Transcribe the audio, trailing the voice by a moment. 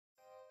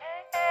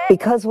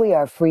Because we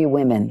are free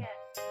women,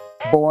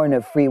 born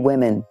of free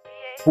women,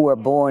 who are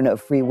born of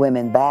free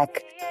women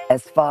back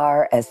as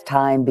far as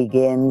time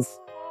begins,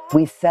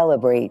 we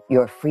celebrate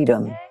your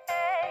freedom.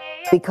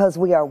 Because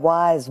we are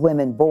wise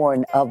women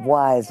born of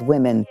wise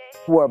women,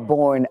 who are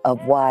born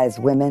of wise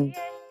women,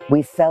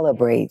 we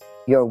celebrate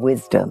your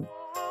wisdom.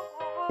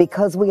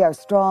 Because we are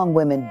strong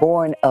women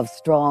born of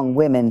strong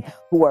women,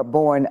 who are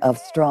born of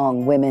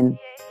strong women,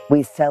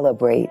 we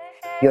celebrate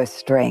your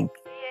strength.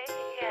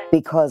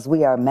 Because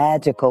we are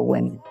magical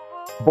women,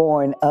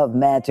 born of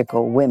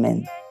magical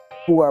women,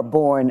 who are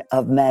born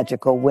of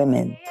magical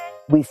women,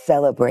 we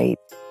celebrate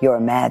your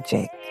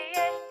magic.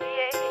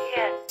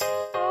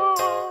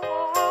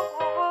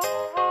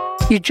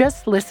 You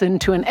just listened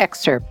to an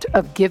excerpt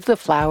of Give the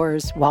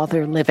Flowers While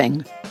They're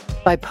Living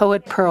by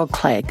poet Pearl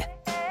Cleage.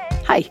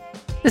 Hi,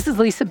 this is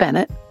Lisa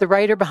Bennett, the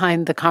writer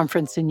behind the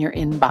Conference in Your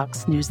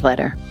Inbox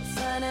newsletter.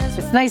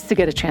 It's nice to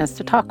get a chance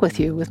to talk with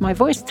you with my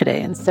voice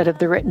today instead of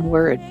the written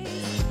word.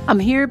 I'm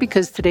here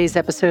because today's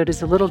episode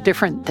is a little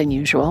different than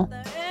usual.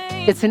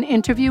 It's an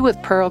interview with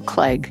Pearl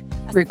Cleage,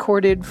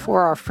 recorded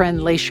for our friend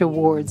Laisha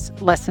Ward's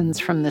Lessons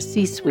from the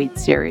C-Suite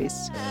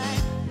series.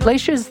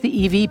 Laisha's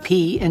the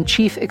EVP and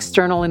Chief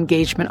External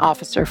Engagement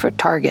Officer for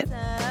Target,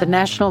 the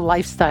national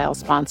lifestyle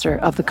sponsor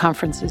of the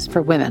Conferences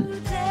for Women,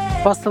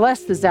 while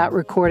Celeste is out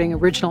recording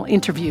original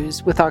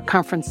interviews with our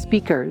conference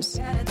speakers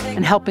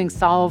and helping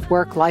solve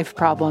work-life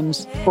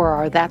problems for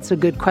our That's a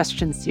Good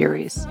Question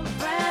series.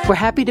 We're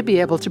happy to be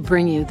able to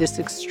bring you this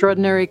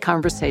extraordinary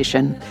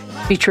conversation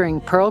featuring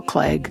Pearl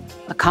Cleage,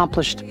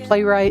 accomplished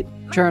playwright,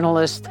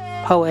 journalist,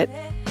 poet,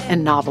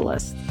 and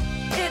novelist.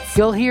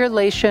 You'll hear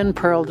Laisha and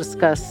Pearl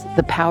discuss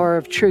the power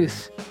of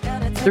truth,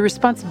 the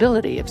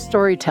responsibility of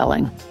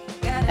storytelling,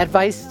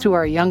 advice to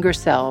our younger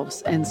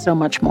selves, and so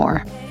much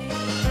more.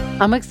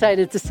 I'm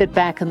excited to sit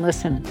back and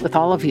listen with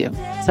all of you.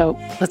 So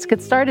let's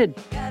get started.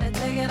 Gotta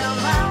take it on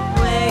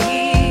my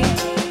way.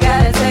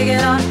 Gotta take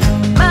it on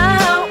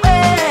my way.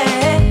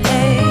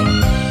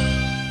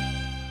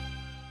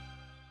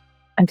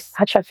 I'm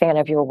such a fan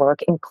of your work,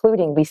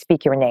 including We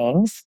Speak Your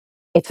Names.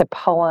 It's a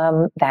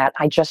poem that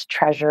I just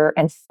treasure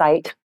and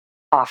cite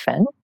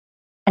often.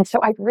 And so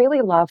I'd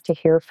really love to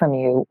hear from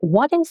you.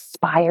 What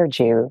inspired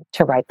you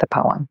to write the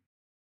poem?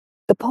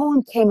 The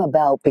poem came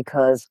about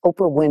because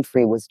Oprah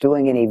Winfrey was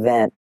doing an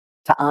event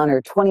to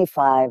honor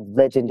 25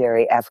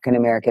 legendary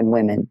African-American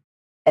women.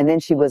 And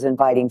then she was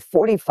inviting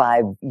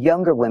 45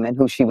 younger women,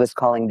 who she was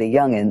calling the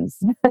youngins,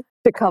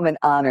 to come and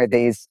honor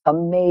these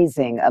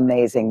amazing,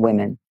 amazing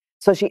women.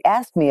 So she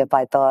asked me if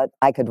I thought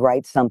I could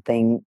write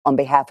something on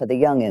behalf of the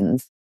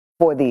youngins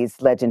for these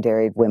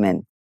legendary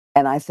women.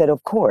 And I said,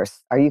 of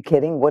course. Are you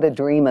kidding? What a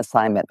dream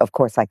assignment. Of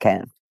course I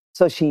can.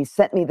 So she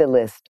sent me the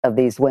list of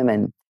these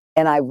women.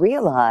 And I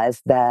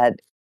realized that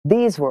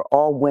these were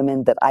all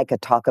women that I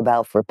could talk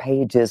about for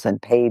pages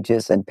and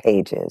pages and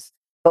pages.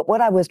 But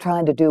what I was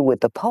trying to do with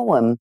the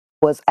poem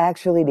was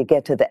actually to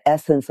get to the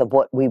essence of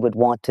what we would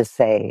want to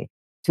say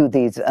to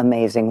these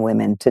amazing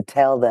women, to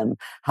tell them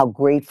how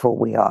grateful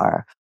we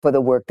are for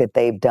the work that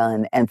they've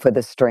done and for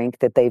the strength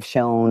that they've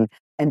shown,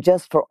 and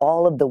just for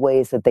all of the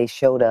ways that they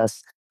showed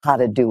us how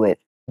to do it.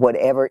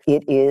 Whatever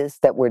it is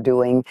that we're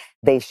doing,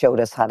 they showed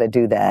us how to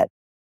do that.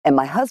 And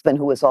my husband,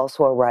 who is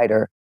also a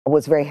writer,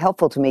 was very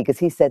helpful to me because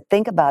he said,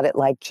 think about it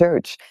like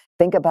church.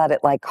 Think about it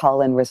like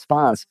call and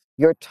response.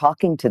 You're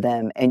talking to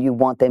them and you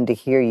want them to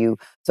hear you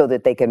so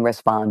that they can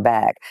respond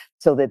back.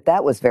 So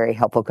that was very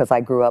helpful because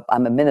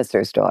I'm a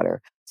minister's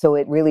daughter. So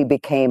it really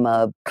became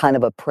a kind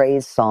of a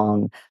praise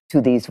song to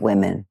these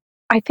women.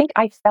 I think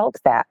I felt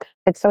that.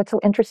 And so it's so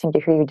interesting to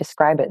hear you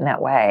describe it in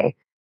that way.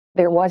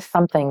 There was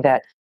something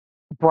that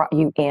brought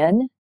you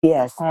in.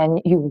 Yes.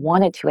 And you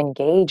wanted to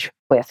engage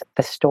with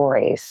the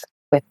stories,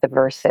 with the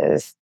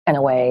verses in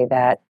a way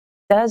that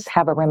does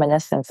have a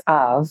reminiscence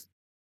of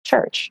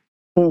church.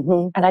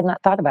 Mm-hmm. And I'd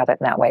not thought about it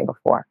in that way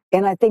before.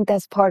 And I think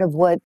that's part of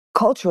what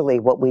culturally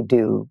what we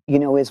do,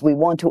 is we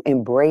want to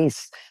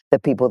embrace the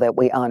people that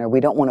we honor.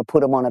 We don't want to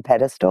put them on a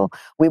pedestal.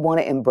 We want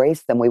to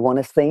embrace them. We want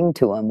to sing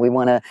to them. We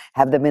want to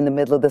have them in the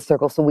middle of the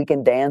circle so we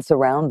can dance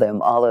around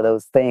them, all of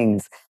those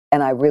things.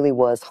 And I really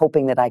was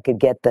hoping that I could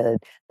get the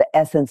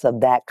essence of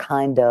that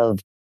kind of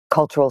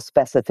cultural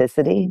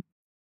specificity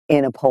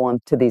in a poem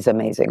to these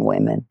amazing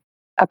women.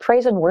 A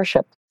praise and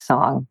worship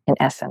song, in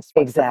essence,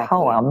 was Exactly. the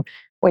poem,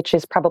 which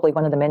is probably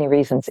one of the many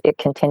reasons it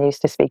continues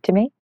to speak to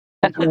me.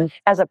 Mm-hmm.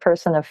 As a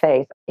person of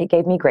faith, it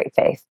gave me great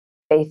faith.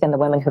 Faith in the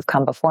women who've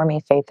come before me,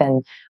 faith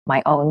in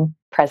my own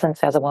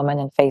presence as a woman,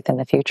 and faith in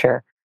the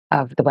future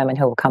of the women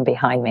who will come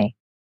behind me.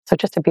 So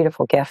just a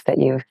beautiful gift that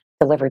you've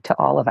delivered to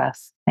all of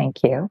us.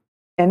 Thank you.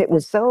 And it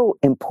was so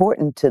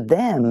important to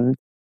them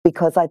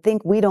because I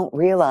think we don't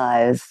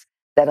realize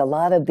that a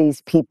lot of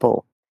these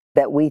people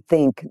that we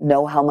think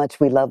know how much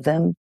we love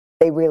them,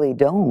 they really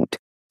don't.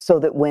 So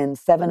that when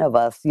 7 of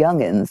us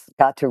youngins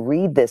got to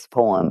read this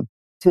poem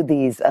to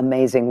these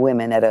amazing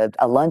women at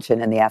a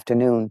luncheon in the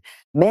afternoon,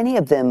 many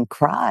of them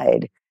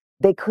cried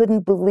They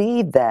couldn't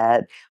believe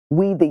that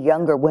we, the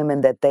younger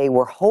women that they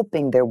were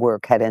hoping their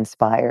work had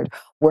inspired,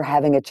 were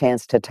having a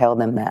chance to tell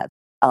them that.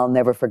 I'll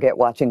never forget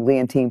watching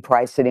Leontine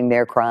Price sitting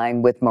there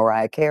crying with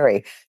Mariah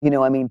Carey.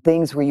 I mean,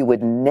 things where you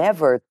would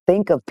never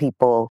think of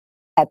people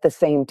at the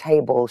same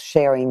table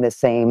sharing the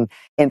same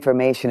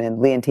information. And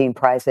Leontine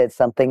Price said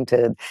something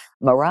to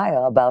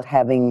Mariah about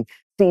having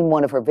seen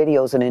one of her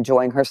videos and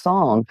enjoying her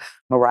song.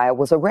 Mariah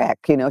was a wreck.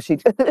 She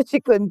she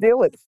couldn't deal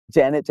with it.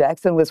 Janet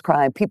Jackson was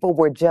crying. People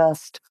were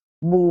just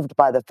moved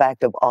by the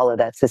fact of all of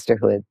that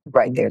sisterhood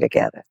right there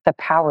together. The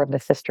power of the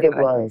sisterhood.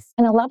 It was.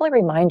 And a lovely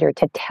reminder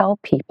to tell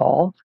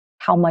people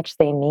how much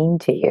they mean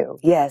to you.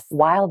 Yes.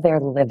 While they're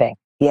living.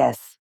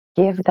 Yes.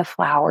 Give the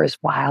flowers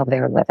while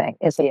they're living.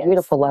 It's a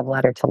beautiful love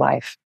letter to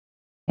life.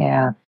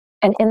 Yeah.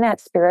 And in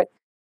that spirit,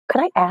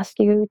 could I ask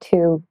you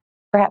to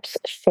perhaps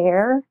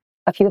share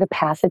a few of the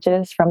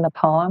passages from the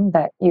poem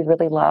that you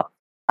really love?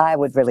 I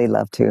would really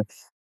love to.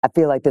 I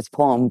feel like this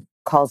poem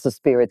calls the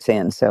spirits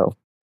in, so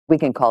we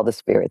can call the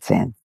spirits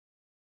in.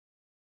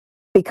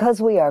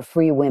 Because we are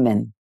free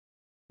women,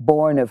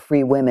 born of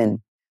free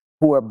women,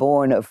 who are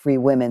born of free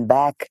women,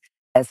 back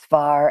as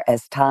far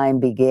as time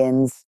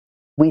begins,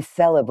 we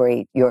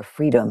celebrate your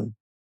freedom.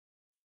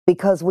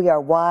 Because we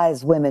are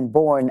wise women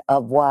born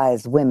of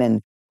wise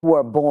women, who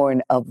are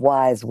born of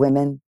wise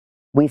women,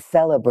 we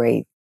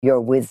celebrate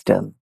your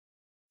wisdom.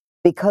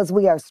 Because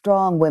we are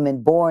strong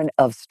women born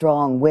of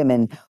strong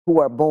women, who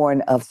are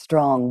born of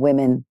strong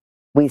women,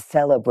 we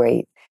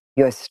celebrate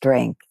your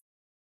strength.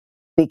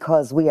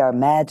 Because we are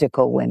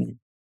magical women,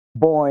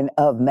 born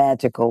of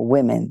magical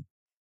women,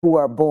 who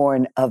are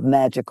born of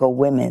magical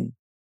women,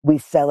 we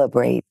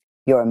celebrate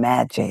your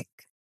magic.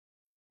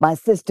 My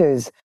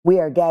sisters, we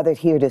are gathered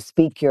here to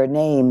speak your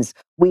names.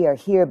 We are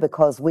here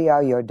because we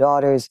are your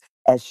daughters,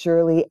 as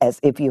surely as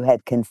if you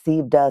had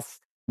conceived us,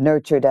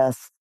 nurtured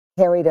us,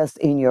 carried us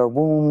in your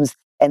wombs,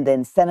 and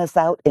then sent us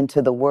out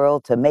into the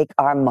world to make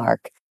our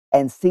mark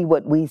and see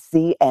what we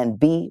see and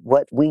be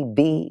what we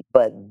be,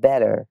 but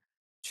better,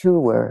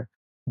 truer,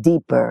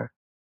 deeper,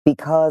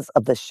 because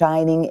of the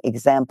shining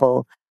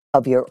example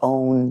of your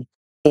own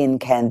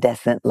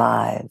incandescent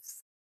lives.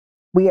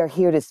 We are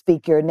here to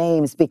speak your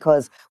names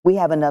because we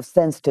have enough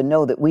sense to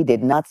know that we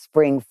did not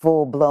spring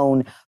full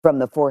blown from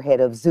the forehead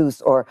of Zeus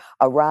or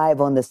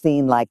arrive on the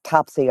scene like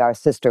Topsy, our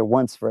sister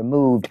once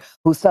removed,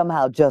 who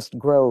somehow just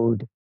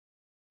growed.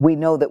 We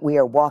know that we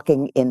are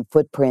walking in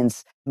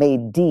footprints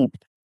made deep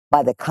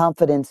by the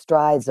confident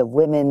strides of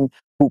women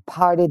who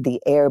parted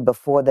the air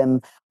before them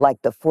like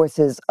the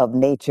forces of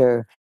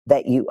nature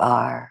that you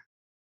are.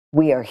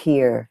 We are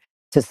here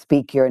to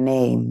speak your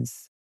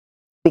names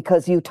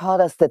because you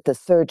taught us that the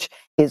search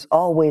is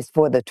always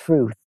for the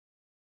truth,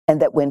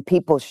 and that when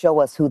people show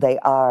us who they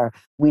are,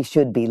 we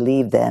should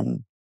believe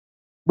them.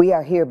 We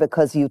are here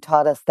because you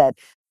taught us that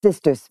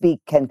Sister Speak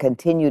can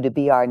continue to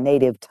be our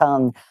native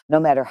tongue, no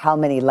matter how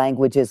many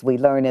languages we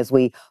learn as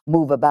we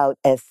move about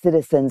as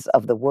citizens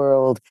of the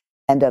world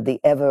and of the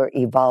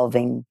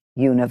ever-evolving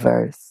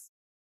universe.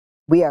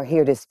 We are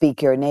here to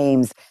speak your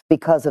names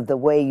because of the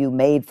way you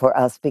made for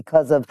us,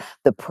 because of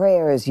the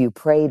prayers you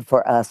prayed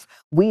for us.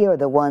 We are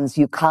the ones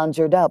you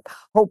conjured up,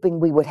 hoping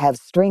we would have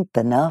strength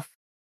enough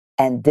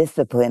and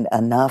discipline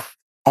enough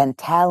and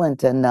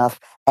talent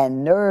enough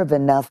and nerve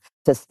enough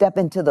to step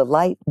into the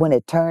light when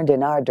it turned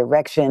in our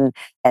direction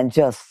and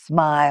just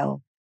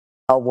smile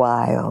a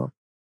while.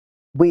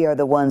 We are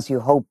the ones you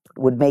hoped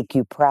would make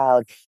you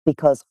proud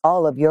because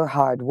all of your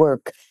hard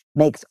work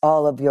makes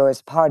all of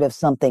yours part of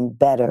something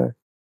better,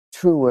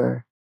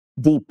 truer,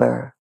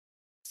 deeper,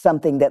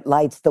 something that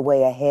lights the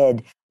way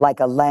ahead like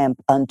a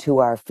lamp unto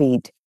our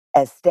feet,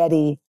 as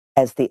steady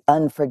as the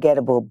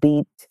unforgettable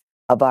beat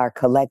of our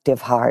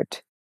collective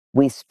heart.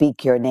 We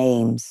speak your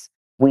names.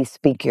 We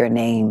speak your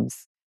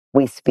names.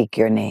 We speak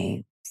your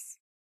names.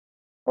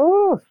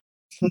 Ooh,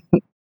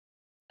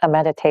 a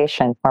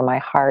meditation for my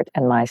heart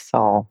and my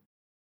soul.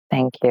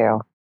 Thank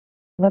you.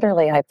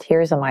 Literally, I have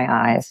tears in my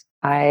eyes.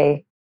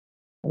 I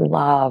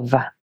love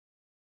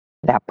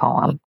that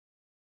poem.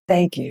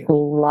 Thank you.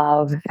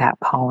 Love that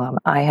poem.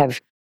 I have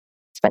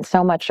spent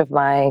so much of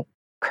my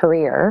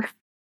career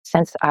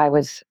since I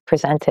was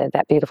presented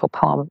that beautiful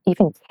poem,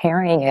 even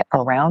carrying it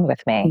around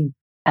with me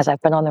as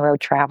I've been on the road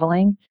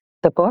traveling.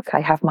 The book,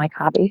 I have my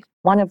copy,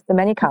 one of the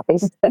many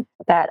copies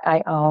that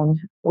I own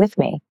with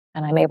me,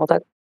 and I'm able to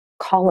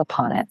call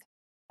upon it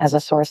as a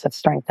source of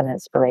strength and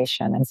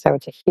inspiration. And so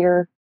to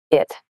hear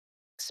it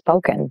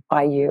spoken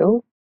by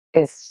you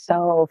is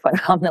so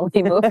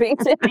phenomenally moving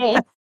to me.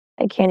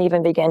 I can't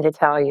even begin to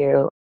tell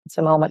you. It's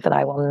a moment that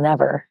I will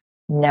never,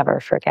 never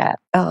forget.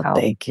 Oh,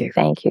 thank you.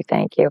 Thank you.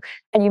 Thank you.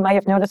 And you might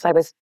have noticed I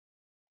was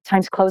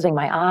times closing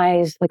my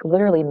eyes, like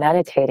literally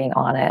meditating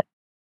on it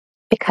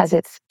because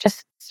it's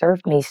just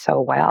served me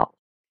so well.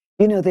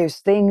 There's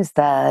things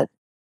that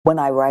when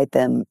I write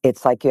them,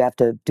 it's like you have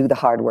to do the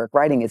hard work.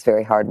 Writing is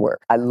very hard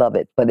work. I love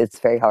it, but it's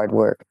very hard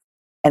work.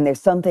 And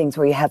there's some things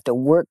where you have to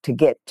work to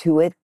get to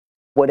it.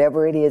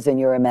 Whatever it is in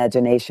your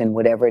imagination,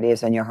 whatever it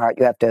is in your heart,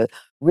 you have to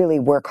really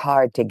work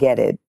hard to get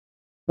it.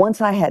 once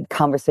I had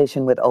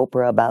conversation with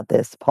Oprah about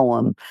this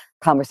poem,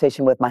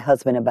 conversation with my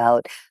husband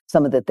about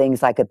some of the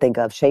things I could think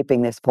of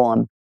shaping this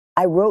poem,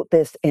 I wrote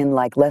this in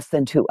like less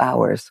than 2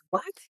 hours.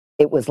 What?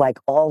 It was like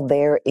all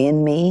there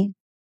in me,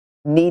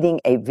 needing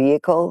a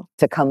vehicle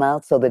to come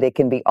out so that it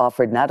can be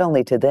offered not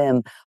only to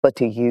them, but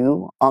to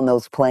you on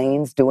those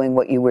planes doing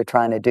what you were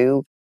trying to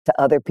do, to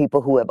other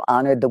people who have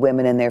honored the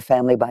women in their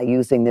family by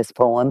using this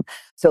poem,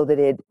 so that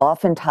it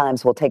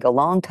oftentimes will take a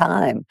long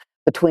time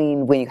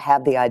between when you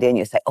have the idea and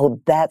you say,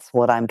 oh, that's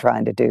what I'm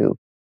trying to do,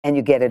 and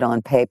you get it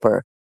on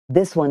paper.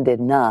 This one did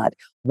not.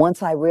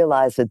 Once I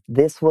realized that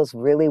this was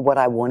really what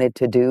I wanted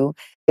to do,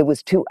 it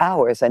was 2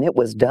 hours and it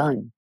was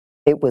done.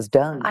 It was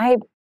done.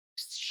 I'm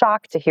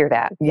shocked to hear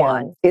that. Yeah,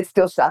 One. it's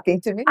still shocking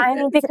to me. I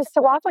mean, because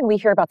so often we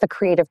hear about the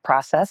creative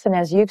process, and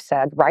as you've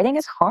said, writing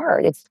is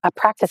hard. It's a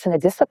practice and a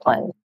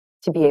discipline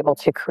to be able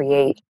to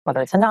create, whether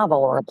it's a novel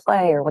or a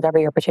play or whatever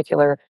your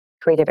particular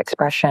creative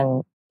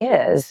expression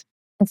is.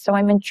 And so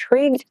I'm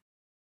intrigued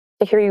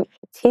to hear you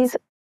tease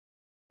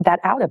that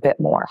out a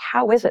bit more.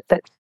 How is it that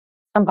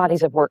some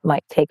bodies of work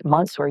might take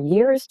months or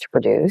years to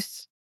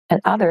produce, and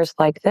others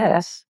like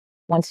this,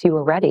 once you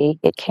were ready,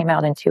 it came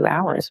out in 2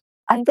 hours?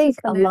 I think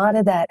a lot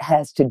of that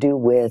has to do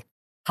with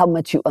how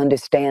much you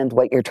understand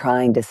what you're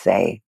trying to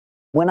say.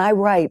 When I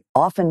write,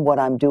 often what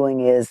I'm doing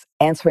is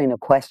answering a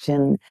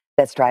question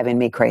that's driving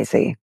me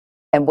crazy.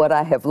 And what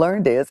I have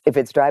learned is if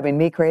it's driving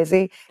me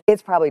crazy,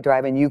 it's probably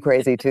driving you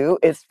crazy too.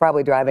 It's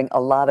probably driving a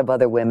lot of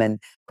other women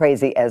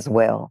crazy as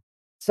well.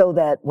 So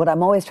that what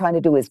I'm always trying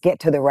to do is get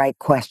to the right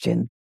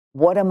question.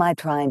 What am I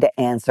trying to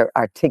answer?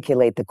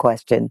 Articulate the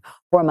question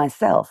for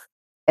myself.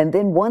 And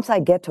then once I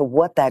get to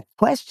what that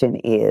question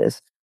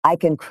is, I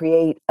can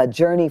create a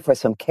journey for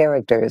some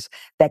characters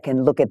that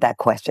can look at that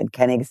question,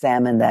 can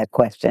examine that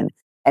question.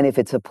 And if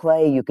it's a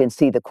play, you can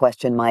see the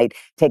question might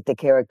take the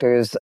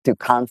characters to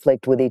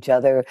conflict with each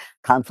other,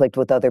 conflict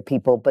with other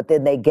people, but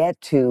then they get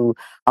to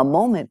a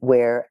moment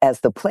where, as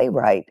the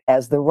playwright,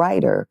 as the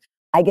writer,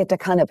 I get to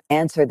kind of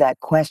answer that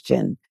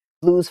question.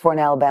 Blues for an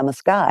Alabama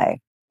Sky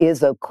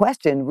is a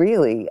question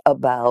really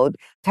about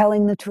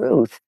telling the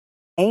truth.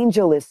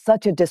 Angel is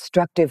such a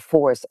destructive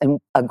force and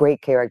a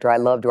great character. I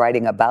loved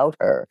writing about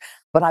her,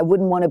 but I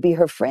wouldn't want to be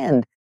her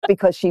friend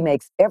because she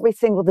makes every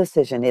single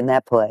decision in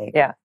that play.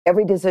 Yeah.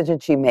 Every decision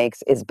she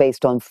makes is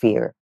based on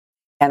fear.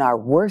 And our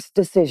worst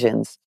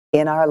decisions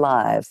in our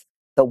lives,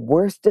 the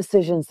worst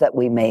decisions that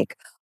we make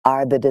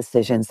are the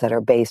decisions that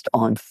are based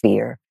on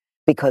fear.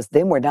 Because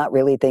then we're not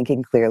really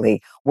thinking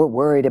clearly. We're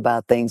worried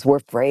about things. We're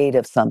afraid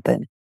of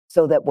something.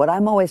 So that what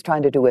I'm always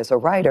trying to do as a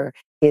writer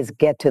is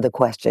get to the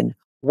question.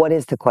 What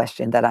is the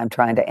question that I'm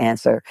trying to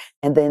answer?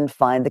 And then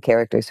find the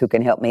characters who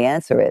can help me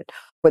answer it.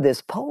 For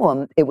this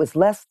poem, it was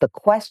less the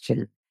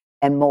question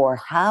and more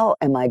how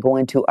am I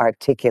going to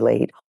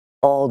articulate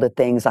all the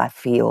things I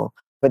feel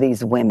for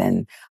these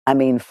women? I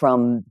mean,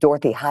 from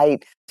Dorothy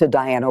Height to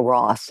Diana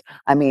Ross.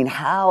 I mean,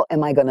 how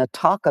am I going to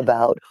talk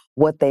about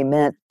what they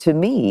meant to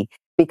me?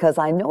 Because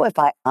I know if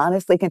I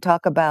honestly can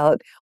talk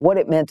about what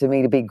it meant to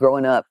me to be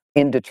growing up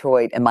in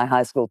Detroit in my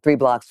high school, 3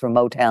 blocks from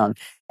Motown.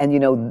 And, you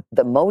know,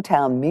 the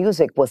Motown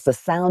music was the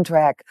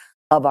soundtrack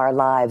of our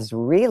lives,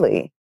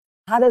 really.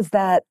 How does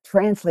that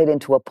translate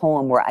into a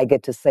poem where I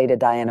get to say to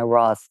Diana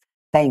Ross,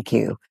 thank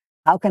you?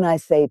 How can I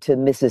say to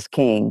Mrs.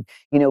 King,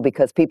 you know,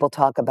 because people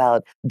talk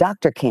about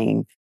Dr.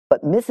 King,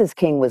 but Mrs.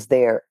 King was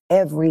there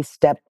every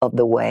step of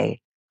the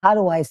way. How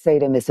do I say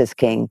to Mrs.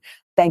 King,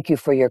 thank you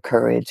for your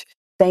courage?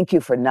 Thank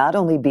you for not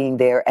only being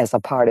there as a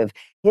part of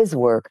his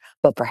work,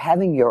 but for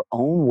having your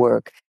own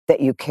work that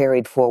you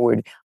carried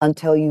forward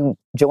until you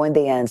joined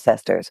the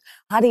ancestors.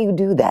 How do you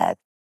do that?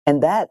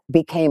 And that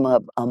became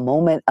a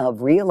moment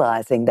of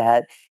realizing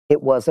that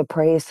it was a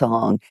praise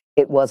song.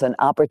 It was an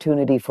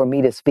opportunity for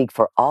me to speak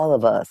for all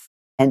of us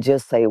and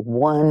just say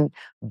one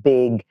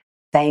big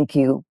thank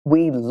you.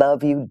 We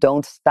love you.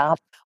 Don't stop.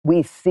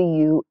 We see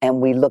you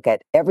and we look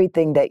at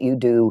everything that you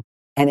do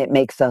and it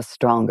makes us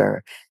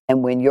stronger.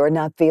 And when you're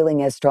not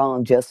feeling as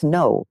strong, just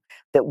know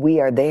that we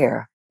are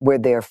there. We're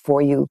there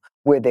for you.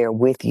 We're there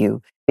with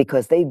you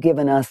because they've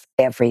given us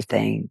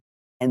everything.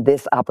 And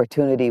this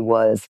opportunity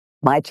was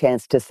my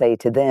chance to say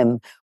to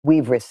them,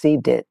 we've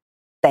received it.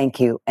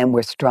 Thank you. And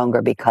we're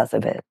stronger because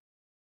of it.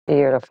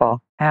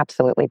 Beautiful.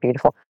 Absolutely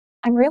beautiful.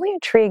 I'm really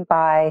intrigued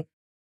by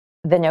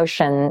the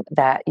notion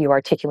that you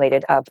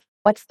articulated of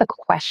what's the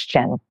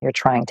question you're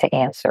trying to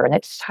answer. And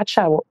it's such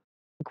a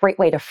great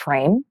way to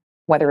frame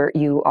whether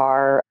you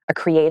are a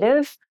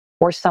creative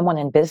or someone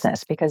in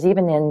business, because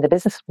even in the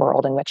business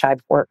world in which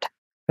I've worked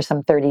for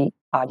some 30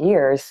 odd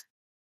years,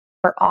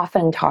 we're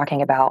often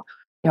talking about,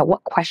 you know,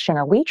 what question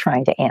are we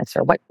trying to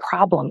answer? What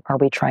problem are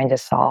we trying to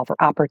solve or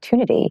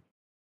opportunity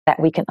that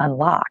we can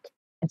unlock?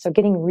 And so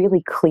getting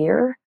really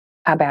clear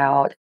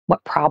about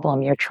what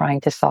problem you're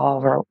trying to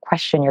solve or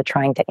question you're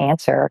trying to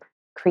answer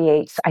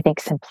creates, I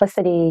think,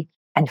 simplicity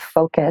and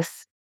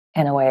focus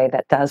in a way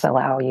that does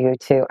allow you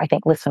to, I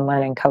think, listen,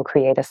 learn, and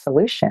co-create a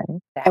solution.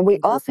 And we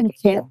often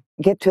can't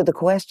get to the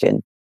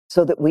question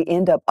so that we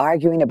end up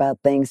arguing about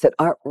things that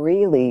aren't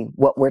really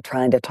what we're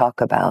trying to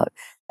talk about.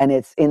 and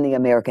it's in the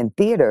American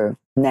theater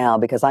now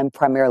because I'm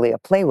primarily a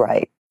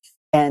playwright.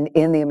 And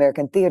in the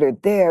American theater,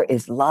 there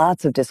is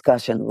lots of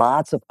discussion,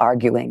 lots of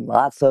arguing,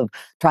 lots of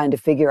trying to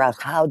figure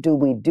out how do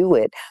we do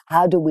it?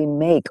 How do we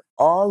make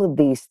all of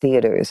these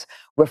theaters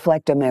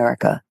reflect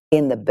America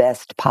in the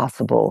best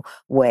possible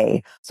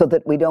way so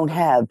that we don't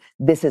have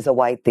this is a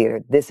white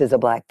theater, this is a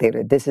black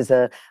theater, this is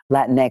a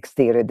Latinx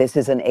theater, this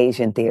is an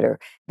Asian theater.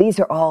 These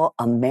are all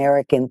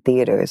American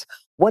theaters.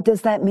 What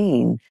does that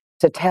mean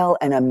to tell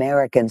an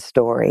American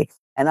story?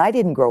 And I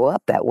didn't grow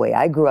up that way.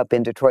 I grew up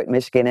in Detroit,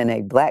 Michigan in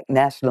a black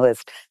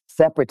nationalist,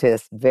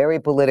 separatist, very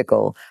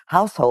political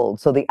household.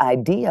 So the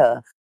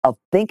idea of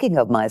thinking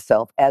of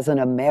myself as an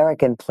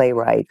American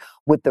playwright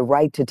with the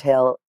right to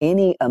tell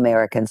any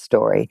American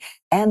story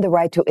and the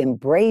right to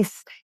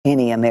embrace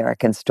any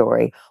American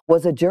story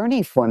was a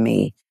journey for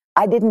me.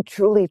 I didn't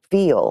truly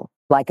feel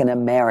like an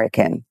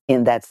American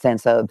in that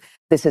sense of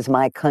this is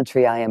my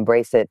country, I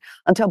embrace it,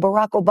 until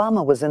Barack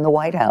Obama was in the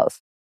White House.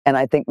 And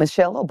I think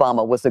Michelle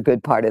Obama was a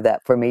good part of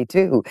that for me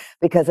too,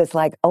 because it's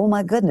like, oh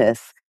my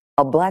goodness,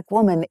 a black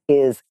woman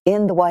is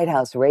in the White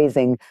House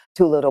raising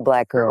two little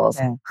black girls.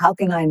 Yeah. How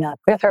can I not?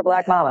 With her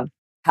black mama.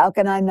 How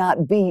can I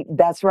not be,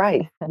 that's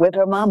right, with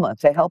her mama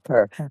to help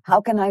her?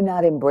 How can I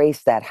not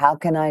embrace that? How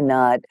can I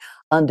not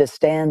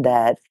understand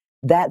that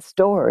that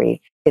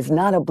story is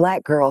not a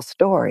black girl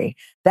story?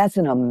 That's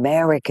an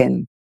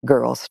American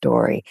girl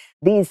story.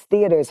 These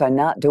theaters are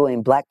not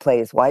doing black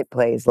plays, white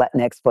plays,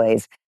 Latinx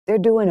plays. They're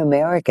doing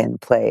American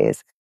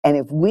plays. And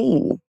if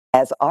we,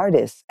 as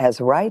artists, as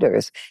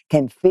writers,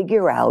 can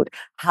figure out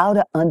how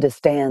to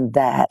understand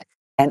that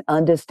and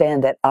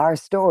understand that our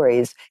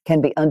stories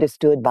can be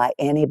understood by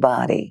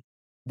anybody,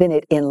 then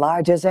it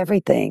enlarges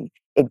everything.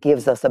 It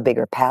gives us a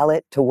bigger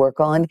palette to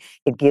work on.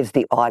 It gives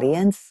the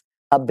audience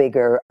a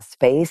bigger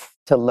space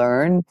to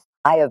learn.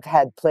 I have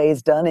had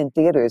plays done in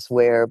theaters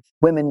where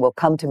women will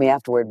come to me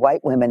afterward,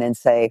 white women, and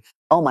say,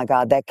 oh my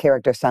God, that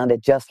character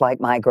sounded just like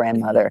my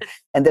grandmother.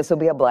 And this will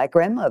be a black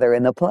grandmother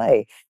in the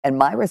play. And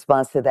my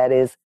response to that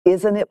is,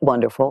 isn't it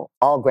wonderful?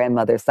 All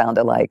grandmothers sound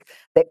alike.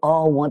 They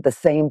all want the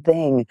same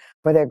thing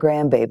for their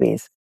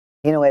grandbabies.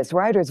 You know, as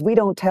writers, we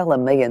don't tell a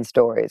million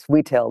stories.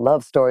 We tell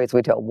love stories,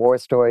 we tell war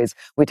stories,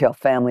 we tell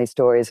family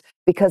stories,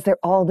 because they're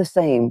all the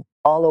same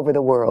all over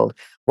the world.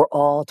 We're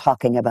all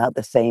talking about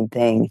the same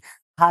thing.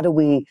 How do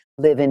we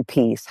live in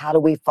peace? How do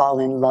we fall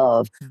in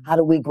love? How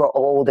do we grow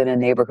old in a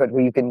neighborhood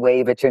where you can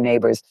wave at your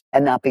neighbors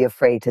and not be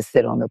afraid to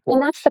sit on the porch?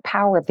 And that's the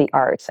power of the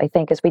arts. I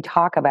think as we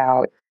talk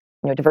about,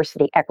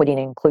 diversity, equity, and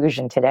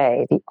inclusion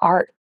today, the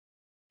art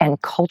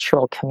and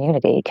cultural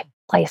community can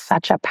play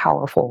such a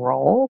powerful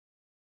role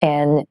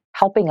in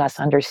helping us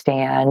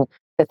understand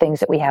the things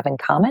that we have in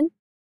common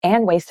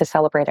and ways to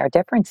celebrate our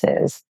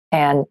differences.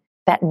 And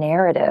that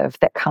narrative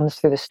that comes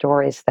through the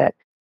stories that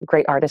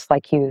great artists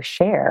like you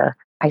share,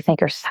 I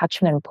think are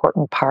such an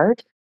important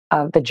part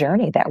of the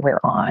journey that we're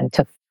on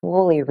to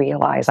fully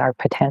realize our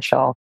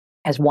potential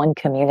as one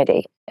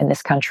community in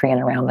this country and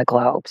around the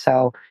globe.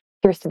 So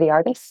here's to the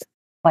artists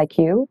like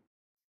you,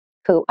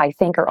 who I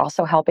think are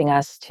also helping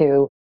us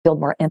to build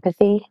more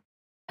empathy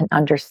and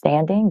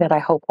understanding that I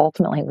hope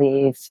ultimately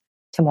leads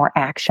to more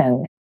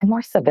action and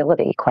more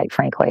civility, quite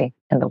frankly,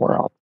 in the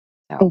world.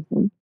 So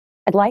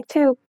I'd like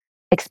to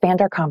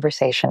expand our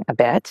conversation a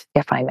bit,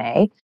 if I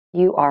may.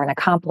 You are an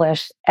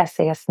accomplished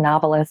essayist,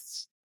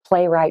 novelist,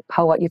 playwright,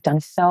 poet. You've done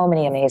so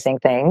many amazing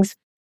things.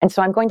 And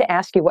so I'm going to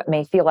ask you what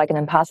may feel like an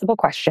impossible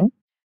question.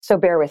 So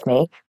bear with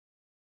me.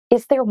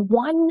 Is there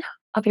one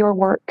of your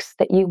works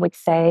that you would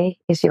say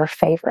is your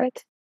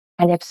favorite?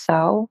 And if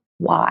so,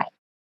 why?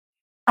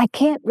 I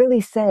can't really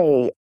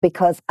say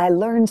because I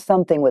learned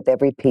something with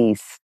every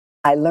piece.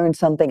 I learned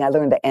something. I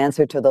learned the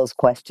answer to those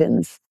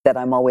questions that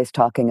I'm always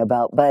talking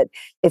about. But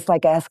it's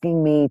like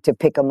asking me to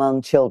pick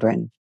among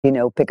children,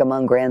 pick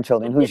among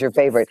grandchildren. Who's your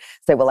favorite?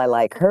 Say, well, I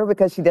like her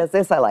because she does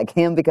this. I like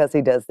him because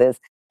he does this.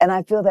 And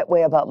I feel that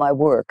way about my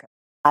work.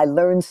 I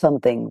learn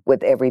something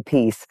with every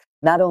piece,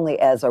 not only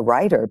as a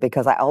writer,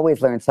 because I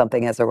always learn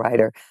something as a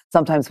writer.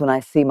 Sometimes when I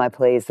see my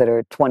plays that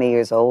are 20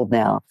 years old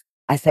now,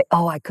 I say,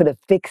 oh, I could have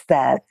fixed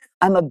that.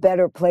 I'm a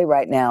better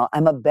playwright now.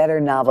 I'm a better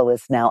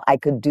novelist now. I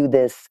could do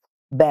this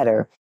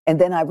better. And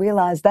then I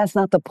realized that's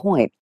not the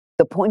point.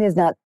 The point is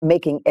not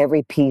making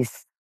every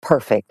piece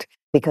perfect,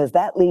 because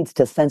that leads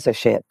to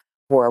censorship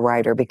for a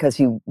writer, because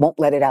you won't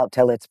let it out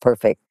till it's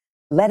perfect.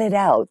 Let it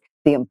out.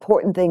 The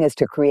important thing is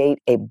to create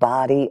a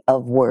body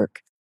of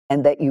work,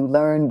 and that you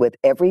learn with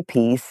every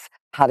piece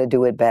how to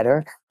do it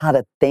better, how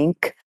to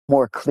think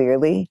more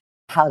clearly,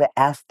 how to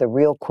ask the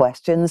real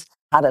questions,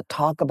 how to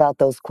talk about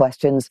those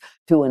questions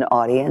to an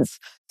audience,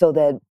 so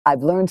that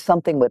I've learned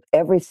something with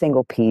every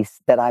single piece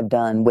that I've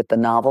done with the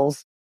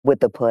novels, with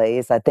the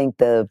plays. I think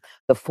the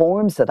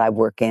forms that I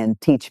work in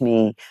teach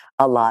me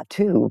a lot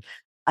too.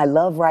 I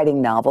love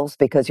writing novels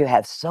because you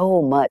have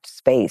so much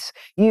space.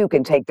 You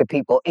can take the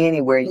people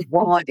anywhere you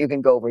want. You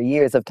can go over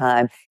years of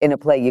time. In a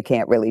play, you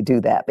can't really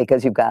do that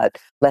because you've got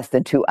less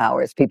than 2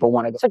 hours. People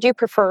want to go So do you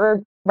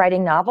prefer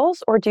writing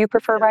novels, or do you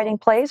prefer writing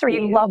plays, or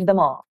you love them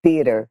all?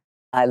 theater.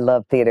 I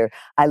love theater.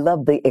 I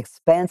love the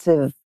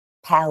expansive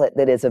palette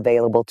that is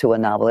available to a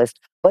novelist,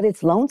 but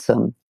it's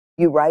lonesome.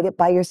 You write it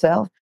by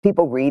yourself,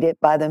 people read it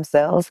by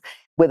themselves.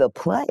 With a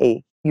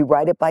play, you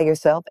write it by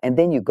yourself, and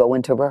then you go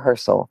into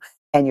rehearsal,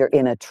 and you're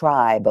in a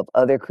tribe of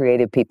other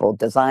creative people,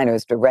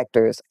 designers,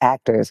 directors,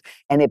 actors,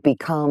 and it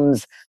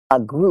becomes a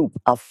group,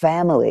 a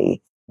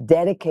family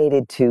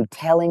dedicated to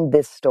telling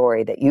this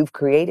story that you've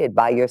created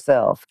by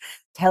yourself,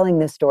 telling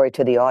this story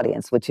to the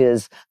audience, which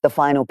is the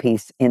final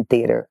piece in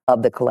theater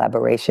of the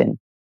collaboration.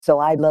 So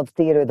I love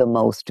theater the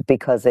most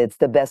because it's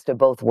the best of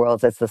both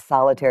worlds. It's the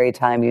solitary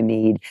time you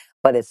need,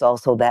 but it's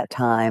also that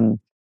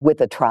time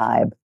with a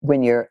tribe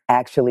when you're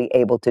actually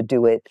able to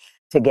do it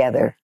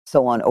together.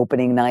 So on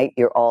opening night,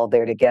 you're all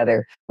there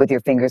together with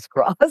your fingers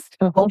crossed,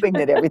 hoping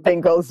that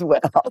everything goes well.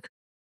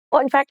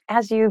 Well, in fact,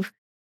 as you've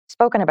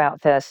spoken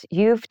about this,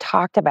 you've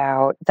talked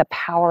about the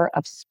power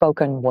of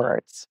spoken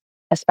words,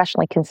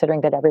 especially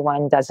considering that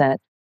everyone doesn't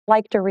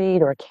like to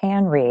read or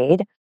can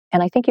read.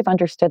 And I think you've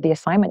understood the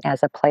assignment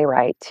as a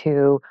playwright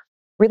to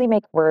really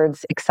make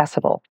words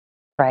accessible,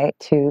 right,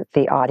 to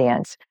the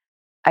audience.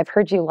 I've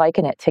heard you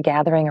liken it to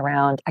gathering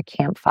around a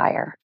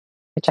campfire,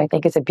 which I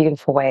think is a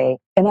beautiful way.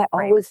 And I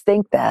always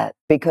think that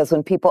because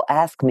when people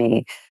ask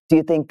me, do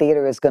you think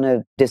theater is going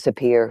to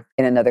disappear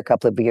in another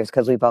couple of years?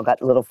 Because we've all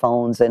got little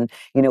phones and,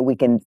 we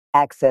can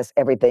access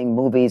everything,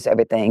 movies,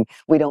 everything.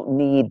 We don't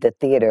need the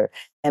theater.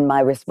 And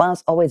my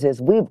response always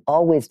is, we've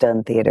always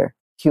done theater,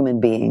 human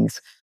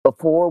beings.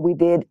 Before we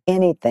did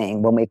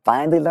anything, when we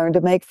finally learned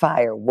to make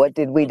fire, what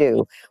did we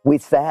do? We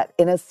sat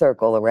in a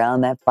circle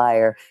around that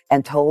fire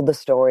and told the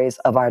stories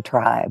of our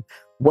tribe.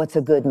 What's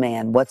a good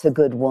man? What's a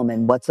good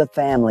woman? What's a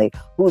family?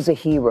 Who's a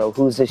hero?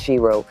 Who's a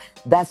shero?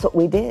 That's what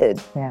we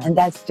did. Yeah. And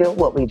that's still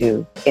what we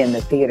do in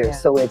the theater. Yeah.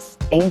 So it's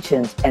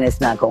ancient and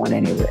it's not going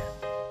anywhere.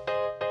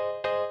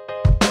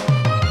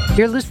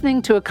 You're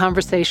listening to a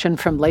conversation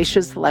from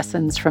Leisha's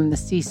Lessons from the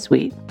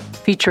C-Suite,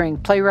 featuring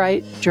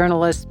playwright,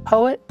 journalist,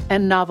 poet,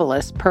 and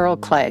novelist Pearl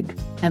Cleage,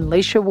 and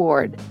Leisha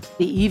Ward,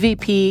 the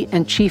EVP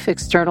and Chief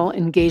External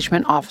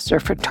Engagement Officer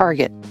for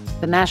Target,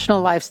 the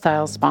national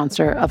lifestyle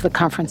sponsor of the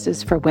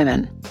Conferences for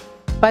Women.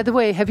 By the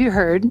way, have you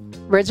heard?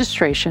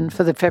 Registration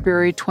for the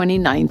February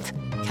 29th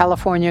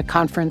California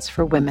Conference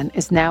for Women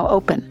is now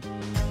open.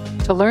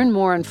 To learn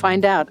more and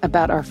find out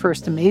about our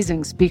first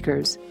amazing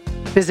speakers,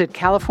 visit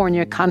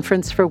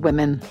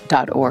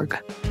californiaconferenceforwomen.org.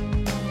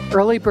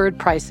 Early bird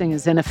pricing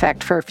is in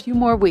effect for a few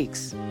more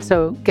weeks,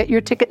 so get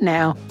your ticket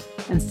now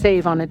and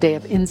save on a day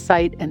of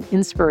insight and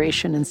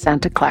inspiration in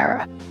Santa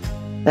Clara.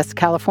 That's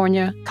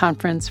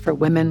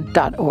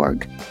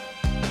californiaconferenceforwomen.org.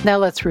 Now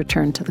let's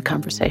return to the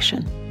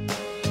conversation.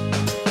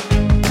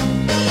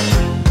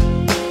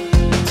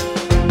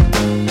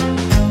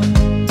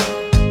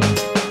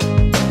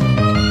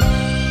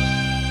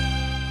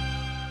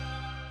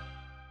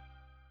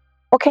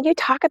 Well, can you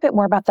talk a bit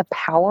more about the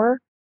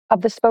power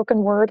of the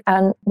spoken word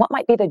and what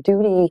might be the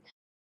duty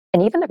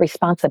and even the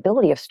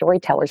responsibility of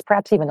storytellers,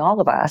 perhaps even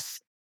all of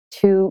us,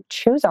 to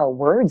choose our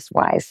words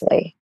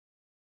wisely?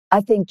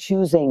 I think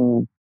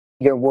choosing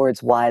your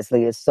words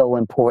wisely is so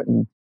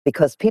important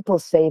because people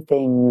say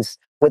things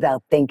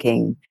without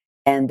thinking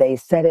and they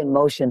set in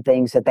motion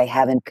things that they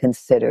haven't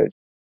considered.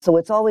 So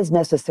it's always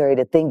necessary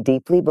to think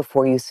deeply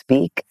before you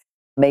speak.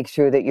 Make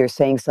sure that you're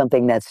saying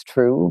something that's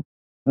true.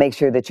 Make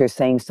sure that you're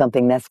saying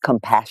something that's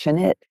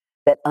compassionate,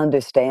 that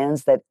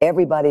understands that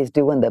everybody's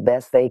doing the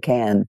best they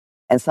can.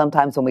 And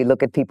sometimes when we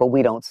look at people,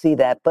 we don't see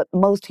that, but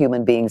most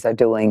human beings are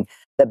doing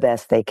the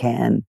best they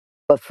can.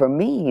 But for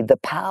me, the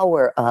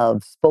power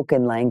of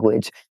spoken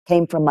language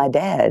came from my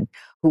dad,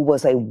 who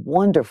was a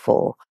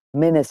wonderful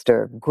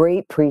minister,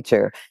 great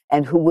preacher,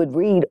 and who would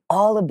read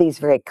all of these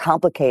very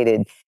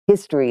complicated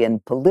history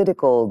and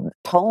political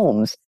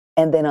tomes.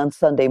 And then on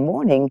Sunday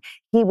morning,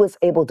 he was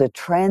able to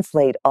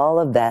translate all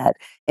of that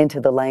into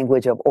the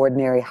language of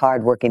ordinary,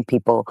 hardworking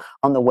people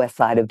on the west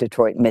side of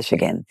Detroit,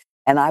 Michigan.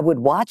 And I would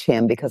watch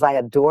him because I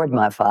adored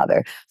my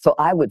father. So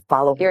I would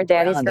follow Your him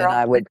daddy's around girl.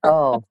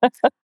 and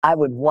I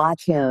would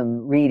watch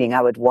him reading.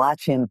 I would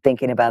watch him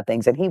thinking about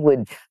things, and he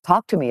would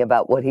talk to me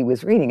about what he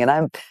was reading. And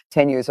I'm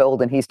 10 years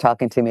old, and he's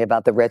talking to me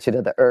about The Wretched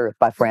of the Earth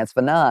by Frantz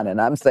Fanon.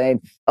 And I'm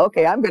saying,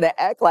 okay, I'm going to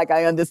act like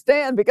I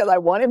understand because I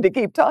want him to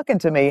keep talking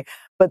to me.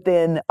 But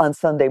then on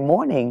Sunday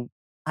morning,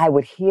 I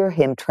would hear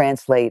him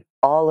translate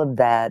all of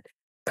that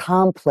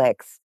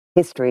complex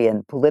history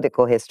and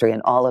political history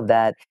and all of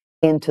that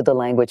into the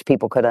language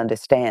people could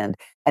understand.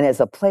 And as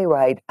a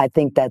playwright, I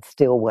think that's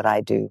still what I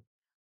do.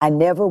 I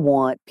never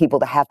want people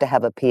to have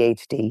a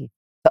PhD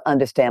to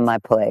understand my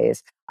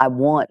plays. I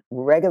want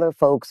regular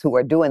folks who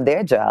are doing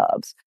their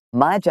jobs.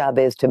 My job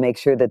is to make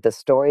sure that the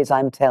stories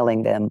I'm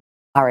telling them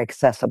are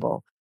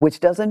accessible,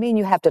 which doesn't mean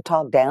you have to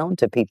talk down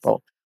to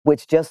people,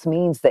 which just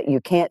means that you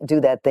can't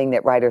do that thing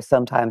that writers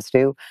sometimes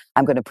do.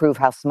 I'm going to prove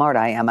how smart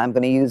I am. I'm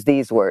going to use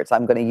these words.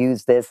 I'm going to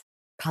use this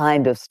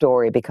kind of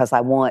story because I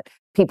want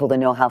people to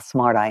know how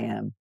smart I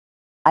am.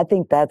 I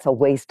think that's a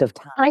waste of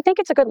time. And I think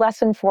it's a good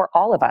lesson for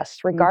all of us,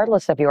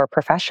 regardless of your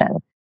profession.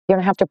 You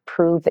don't have to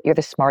prove that you're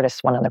the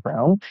smartest one in the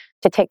room,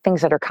 to take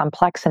things that are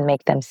complex and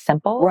make them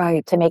simple,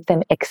 Right. to make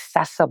them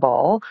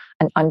accessible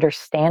and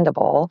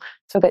understandable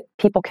so that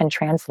people can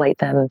translate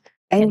them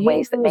in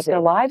ways that make their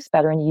lives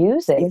better and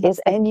use it. Yes,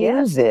 and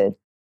use it.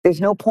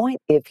 There's no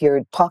point if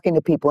you're talking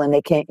to people and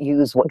they can't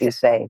use what you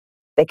say.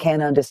 They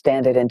can't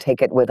understand it and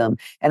take it with them.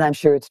 And I'm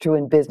sure it's true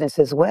in business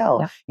as well.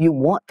 Yeah. You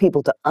want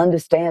people to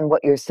understand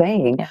what you're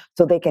saying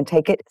so they can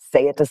take it,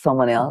 say it to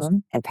someone else,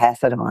 and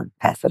pass it on,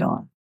 pass it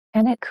on.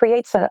 And it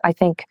creates, I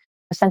think,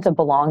 a sense of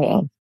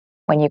belonging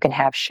when you can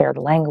have shared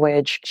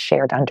language,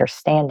 shared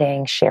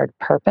understanding, shared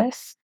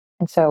purpose.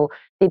 And so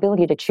the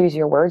ability to choose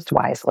your words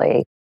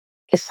wisely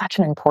is such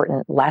an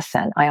important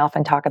lesson. I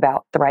often talk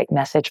about the right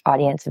message,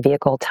 audience,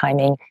 vehicle,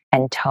 timing,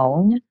 and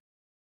tone,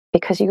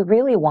 because you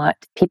really want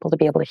people to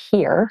be able to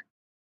hear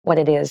what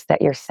it is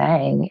that you're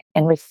saying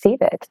and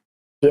receive it.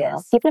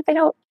 Yes. Even if they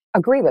don't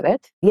agree with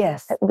it,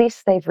 Yes. at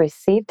least they've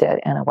received it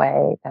in a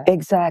way that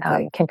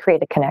Exactly. can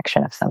create a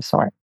connection of some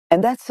sort.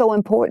 And that's so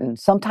important.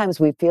 Sometimes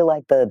we feel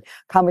like the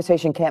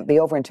conversation can't be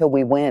over until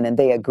we win and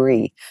they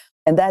agree.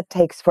 And that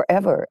takes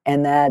forever.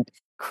 And that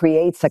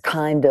creates a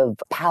kind of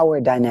power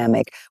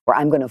dynamic where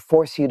I'm going to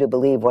force you to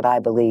believe what I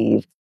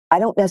believe. I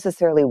don't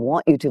necessarily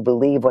want you to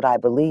believe what I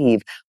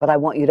believe, but I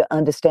want you to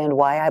understand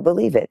why I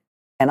believe it.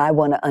 And I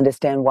want to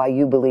understand why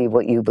you believe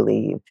what you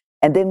believe.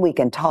 And then we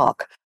can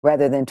talk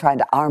rather than trying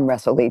to arm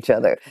wrestle each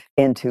other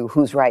into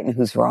who's right and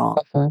who's wrong.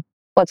 Well,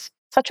 it's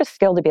such a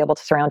skill to be able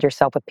to surround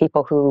yourself with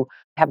people who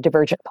have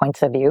divergent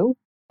points of view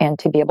and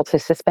to be able to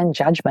suspend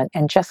judgment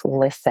and just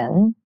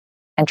listen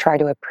and try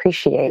to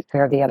appreciate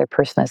where the other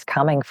person is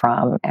coming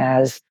from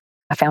as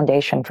a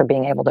foundation for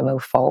being able to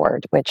move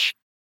forward, which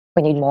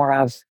we need more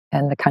of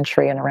in the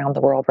country and around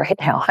the world right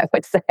now, I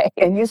would say.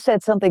 And you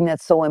said something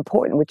that's so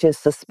important, which is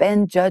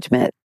suspend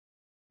judgment.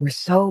 We're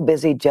so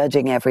busy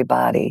judging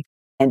everybody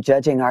and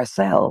judging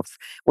ourselves.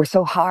 We're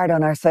so hard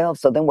on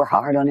ourselves, so then we're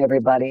hard on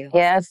everybody else.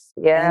 Yes,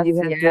 And you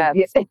have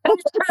to,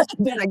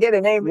 did I get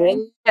an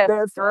amen? Yes,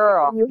 That's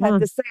girl. right. You have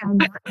to say,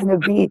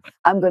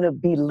 I'm going to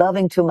be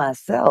loving to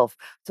myself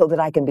so that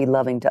I can be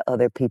loving to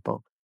other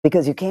people.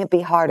 Because you can't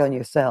be hard on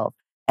yourself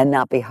and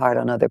not be hard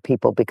on other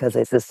people because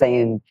it's the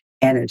same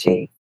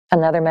energy.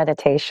 Another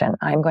meditation.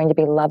 I'm going to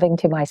be loving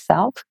to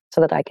myself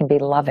so that I can be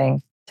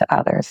loving to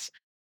others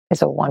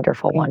is a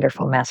wonderful,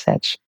 wonderful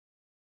message.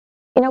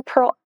 You know,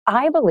 Pearl,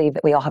 I believe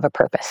that we all have a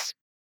purpose,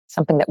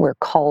 something that we're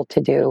called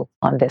to do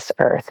on this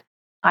earth.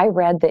 I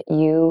read that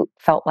you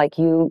felt like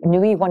you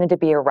knew you wanted to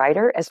be a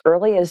writer as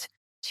early as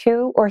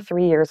 2 or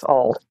 3 years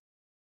old.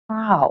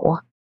 Wow.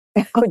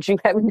 Could you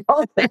have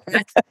known that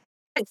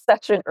at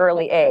such an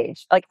early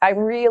age? Like, I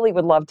really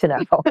would love to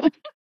know.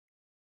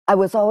 I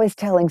was always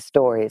telling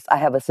stories. I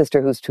have a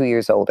sister who's 2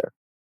 years older.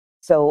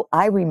 So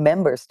I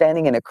remember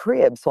standing in a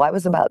crib. So I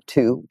was about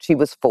 2, she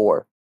was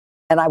 4.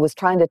 And I was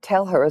trying to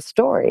tell her a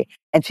story,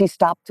 and she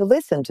stopped to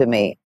listen to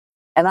me.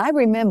 And I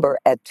remember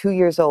at 2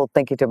 years old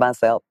thinking to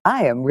myself,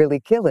 I am really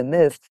killing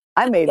this.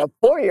 I made a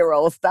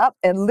 4-year-old stop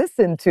and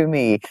listen to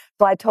me.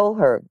 So I told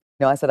her,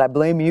 I said, I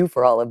blame you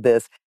for all of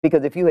this,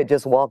 because if you had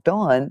just walked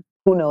on,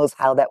 who knows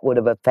how that would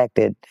have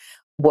affected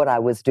what I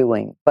was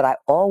doing. But I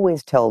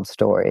always told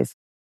stories.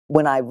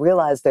 When I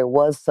realized there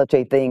was such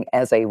a thing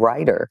as a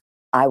writer,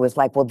 I was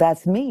like, well,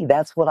 that's me.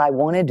 That's what I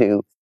want to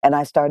do. And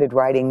I started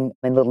writing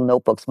in little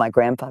notebooks. My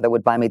grandfather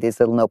would buy me these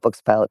little notebooks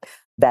about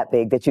that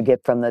big that you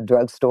get from the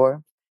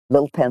drugstore,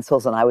 little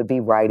pencils, and I would be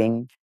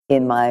writing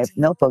in my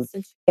notebooks.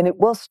 And it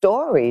was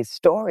stories.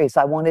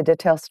 I wanted to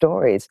tell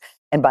stories.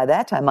 And by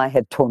that time, I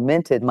had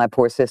tormented my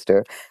poor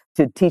sister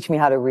to teach me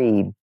how to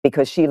read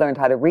because she learned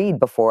how to read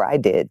before I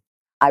did.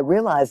 I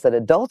realized that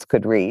adults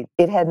could read.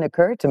 It hadn't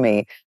occurred to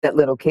me that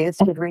little kids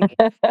could read.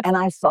 And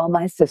I saw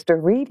my sister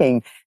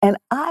reading, and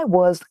I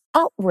was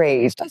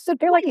outraged. I said,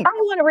 You're like, "Please, I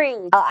want to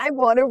read. I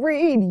want to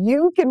read.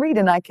 You can read,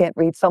 and I can't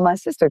read." So my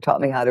sister taught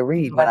me how to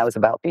read when I was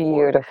about 4.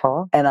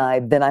 Beautiful.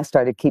 And then I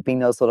started keeping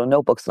those little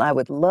notebooks, and I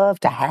would love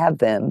to have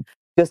them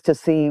just to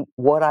see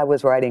what I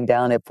was writing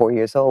down at 4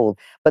 years old.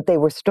 But they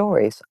were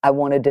stories. I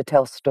wanted to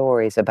tell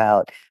stories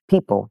about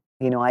people.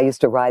 I used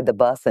to ride the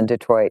bus in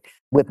Detroit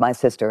with my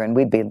sister, and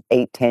we'd be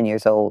 8, 10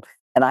 years old.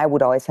 And I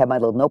would always have my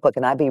little notebook,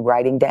 and I'd be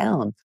writing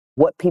down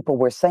what people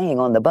were saying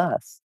on the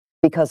bus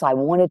because I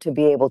wanted to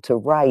be able to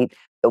write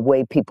the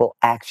way people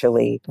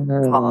actually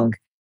talk.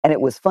 And it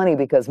was funny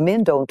because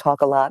men don't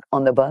talk a lot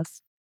on the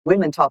bus.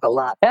 Women talk a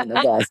lot on the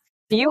bus.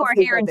 You are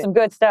hearing some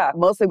good stuff.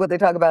 Mostly what they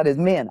talk about is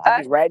men.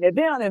 I'd be writing it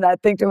down, and I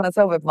think to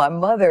myself, if my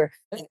mother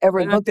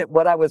ever looked at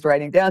what I was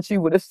writing down, she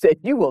would have said,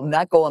 you will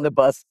not go on the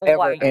bus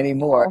ever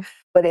anymore.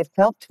 But it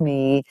helped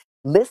me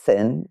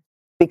listen,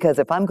 because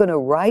if I'm going to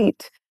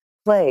write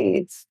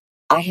plays,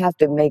 I have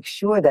to make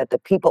sure that the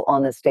people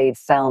on the stage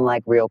sound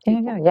like real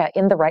people. Yeah,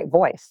 in the right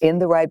voice. In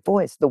the right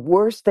voice. The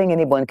worst thing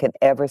anyone can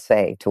ever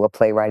say to a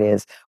playwright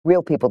is,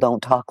 real people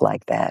don't talk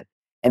like that.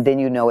 And then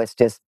it's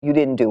just, you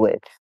didn't do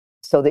it.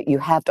 So that you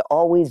have to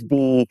always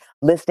be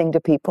listening to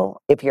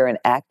people. If you're an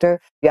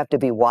actor, you have to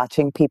be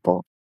watching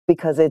people.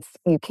 because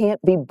you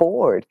can't be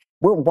bored.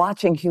 We're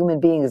watching human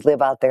beings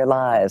live out their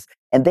lives,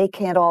 and they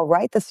can't all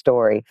write the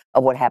story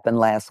of what happened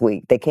last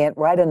week. They can't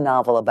write a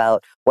novel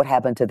about what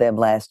happened to them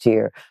last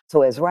year.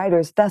 So as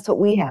writers, that's what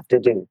we have to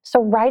do.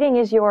 So writing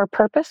is your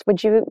purpose?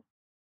 Would you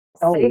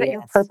say that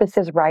your Yes. purpose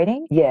is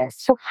writing? Yes.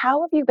 So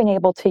how have you been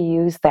able to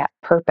use that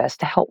purpose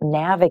to help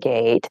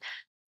navigate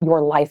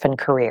your life and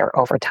career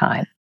over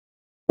time?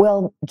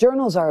 Well,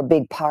 journals are a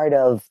big part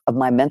of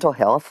my mental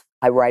health.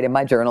 I write in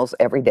my journals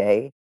every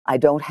day. I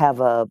don't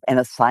have an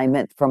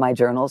assignment for my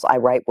journals. I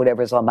write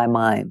whatever's on my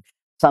mind.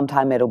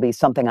 Sometimes it'll be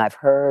something I've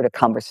heard, a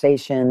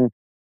conversation,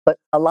 but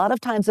a lot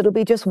of times it'll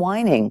be just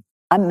whining.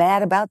 I'm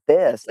mad about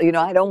this.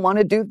 I don't want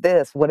to do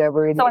this,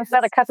 whatever it So is.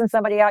 instead of cussing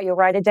somebody out, you'll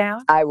write it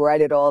down? I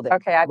write it all down.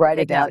 Okay, I Write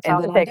it down, and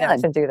I'll then I'm take notes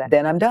done. and do that.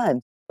 Then I'm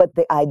done. But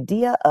the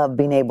idea of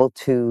being able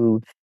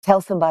to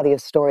tell somebody a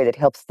story that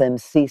helps them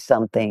see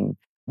something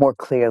more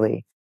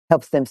clearly,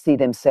 helps them see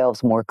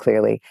themselves more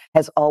clearly,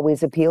 has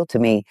always appealed to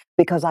me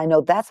because I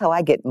know that's how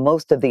I get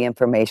most of the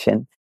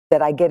information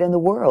that I get in the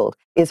world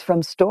is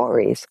from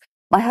stories.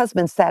 My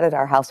husband sat at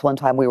our house one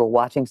time. We were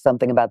watching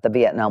something about the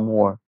Vietnam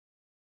War.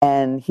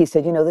 And he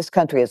said, this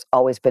country has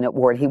always been at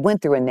war. And he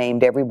went through and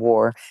named every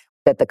war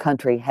that the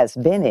country has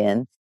been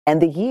in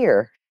and the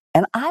year.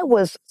 And I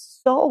was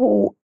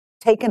so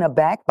taken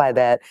aback by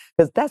that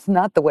because that's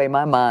not the way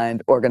my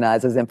mind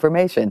organizes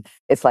information.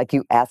 It's like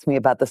you asked me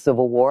about the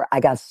Civil War,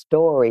 I got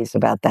stories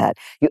about that.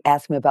 You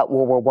asked me about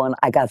World War One,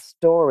 I got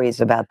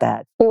stories about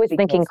that. He was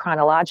thinking Because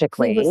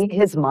chronologically.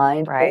 his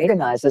mind Right.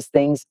 organizes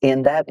things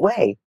in that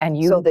way. And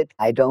So you, that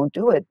I don't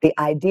do it. The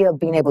idea of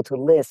being able to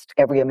list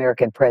every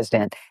American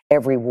president,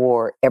 every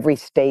war, every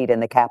state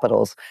and the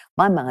capitals,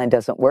 my mind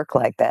doesn't work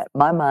like that.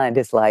 My mind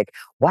is like,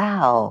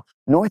 wow,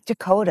 North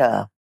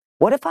Dakota.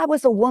 What if I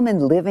was a woman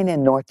living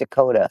in North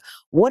Dakota?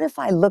 What if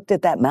I looked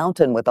at that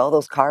mountain with all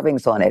those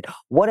carvings on it?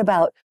 What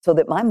about, so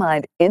that my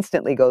mind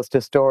instantly goes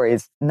to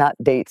stories, not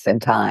dates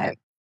and time.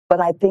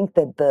 But I think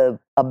that the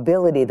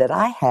ability that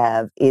I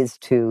have is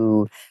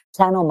to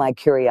channel my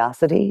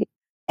curiosity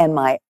and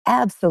my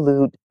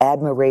absolute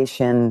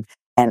admiration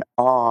and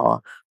awe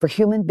for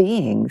human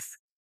beings.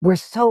 Were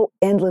so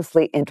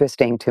endlessly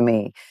interesting to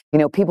me.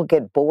 People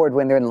get bored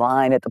when they're in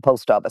line at the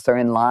post office or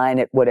in line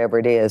at whatever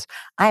it is.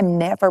 I'm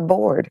never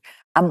bored.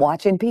 I'm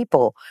watching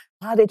people.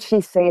 How did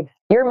she say?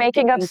 you're What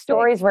making did up he say?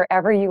 stories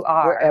wherever you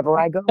are. Wherever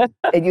I go.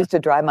 It used to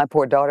drive my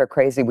poor daughter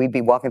crazy. We'd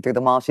be walking through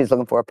the mall. She's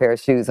looking for a pair of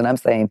shoes. And I'm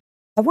saying,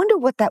 I wonder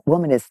what that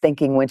woman is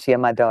thinking when she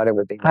and my daughter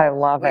would be I like,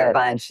 love we're it.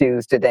 buying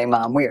shoes today,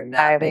 Mom. We are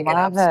I not making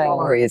up love it.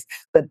 stories.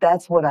 But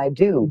that's what I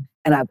do.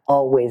 And I've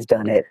always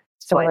done it.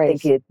 So I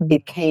think Stories.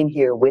 it came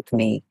here with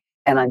me.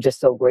 And I'm just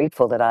so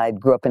grateful that I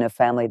grew up in a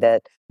family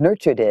that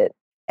nurtured it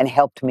and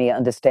helped me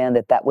understand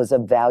that that was a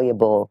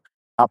valuable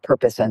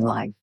purpose in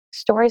life.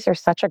 Stories are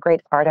such a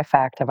great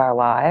artifact of our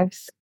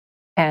lives,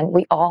 and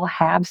we all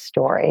have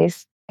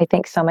stories. I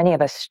think so many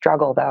of us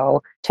struggle,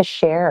 though, to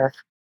share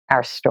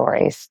our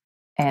stories.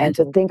 And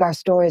to think our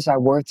stories are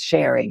worth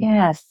sharing.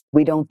 Yes,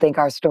 We don't think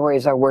our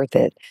stories are worth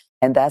it.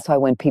 And that's why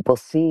when people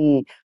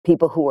see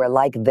people who are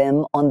like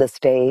them on the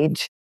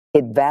stage,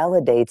 it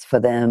validates for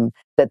them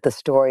that the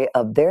story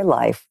of their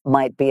life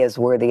might be as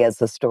worthy as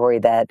the story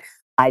that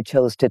I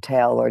chose to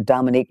tell, or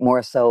Dominique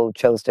Morisseau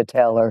chose to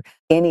tell, or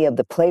any of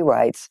the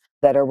playwrights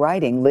that are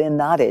writing, Lynn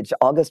Nottage,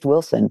 August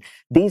Wilson.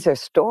 These are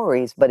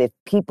stories, but if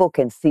people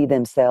can see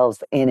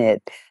themselves in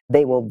it,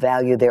 they will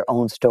value their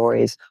own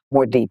stories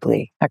more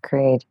deeply.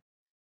 agreed.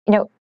 You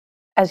know,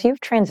 as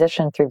you've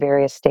transitioned through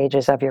various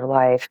stages of your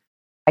life,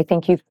 I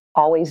think you've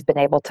always been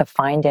able to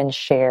find and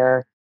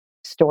share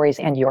stories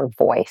and your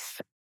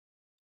voice,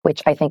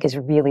 which I think is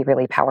really,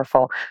 really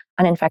powerful.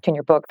 And in fact, in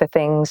your book, The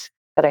Things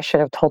That I Should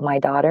Have Told My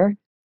Daughter,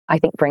 I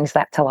think brings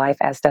that to life,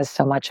 as does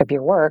so much of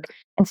your work.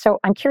 And so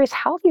I'm curious,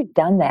 how have you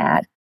done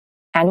that?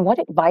 And what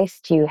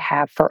advice do you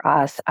have for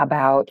us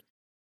about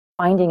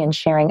finding and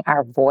sharing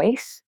our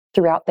voice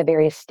throughout the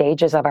various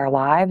stages of our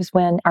lives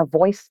when our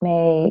voice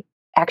may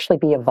actually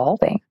be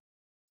evolving?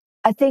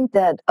 I think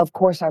that, of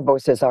course, our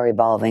voices are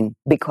evolving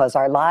because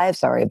our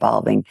lives are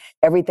evolving.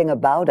 Everything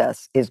about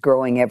us is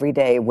growing every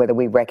day, whether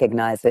we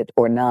recognize it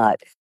or not.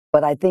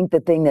 But I think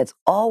the thing that's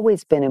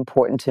always been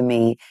important to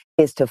me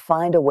is to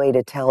find a way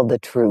to tell the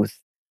truth.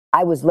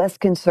 I was less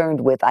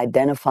concerned with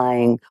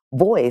identifying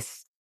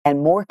voice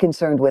and more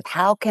concerned with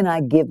how can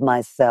I give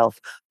myself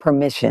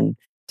permission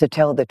to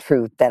tell the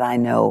truth that I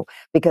know?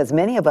 Because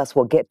many of us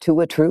will get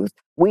to a truth.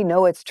 We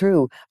know it's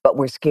true, but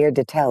we're scared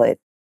to tell it.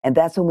 And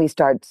that's when we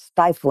start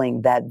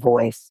stifling that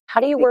voice.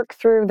 How do you work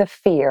through the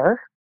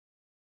fear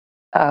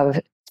of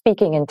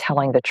speaking and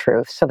telling the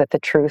truth so that the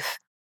truth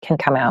can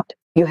come out?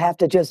 You have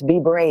to just be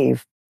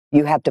brave.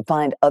 You have to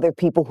find other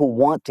people who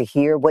want to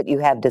hear what you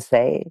have to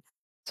say.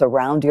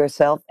 Surround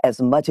yourself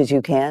as much as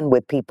you can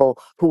with people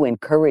who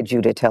encourage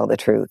you to tell the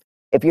truth.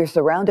 If you're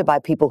surrounded by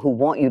people who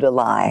want you to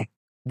lie,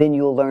 then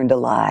you'll learn to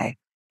lie.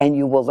 And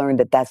you will learn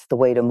that that's the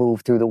way to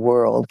move through the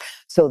world.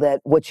 So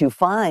that what you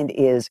find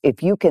is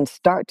if you can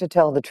start to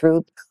tell the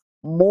truth,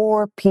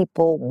 more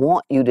people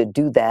want you to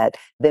do that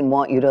than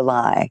want you to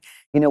lie.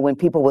 When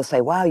people will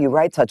say, wow, you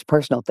write such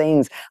personal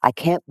things, I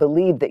can't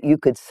believe that you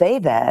could say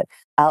that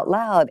out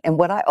loud. And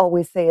what I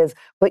always say is,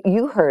 but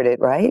you heard it,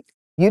 right?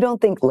 You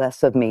don't think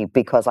less of me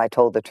because I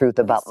told the truth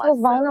about It's so myself.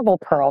 vulnerable,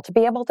 Pearl, to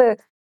be able to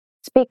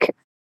speak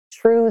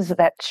truths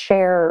that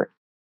share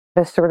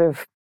the sort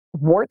of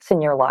warts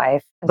in your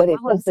life as But it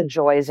well as the doesn't.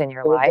 joys in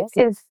your But it life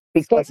doesn't, is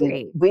because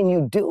scary. when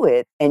you do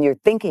it and you're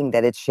thinking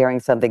that it's sharing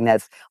something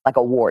that's like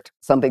a wart,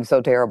 something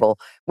so terrible,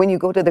 when you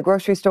go to the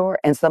grocery store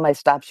and somebody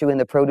stops you in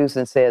the produce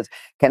and says,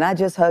 can I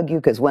just hug you?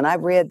 Because when I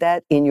read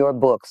that in your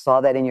book,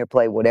 saw that in your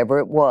play, whatever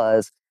it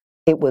was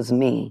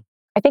me.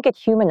 I think it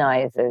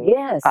humanizes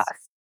Yes. us.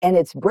 And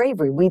it's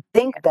bravery. We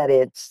think that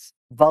it's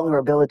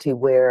vulnerability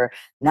where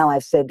now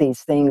I've said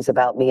these things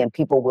about me and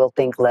people will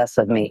think less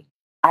of me.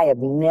 I have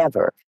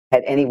never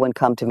had anyone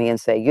come to me and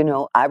say,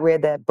 I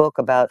read that book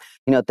about,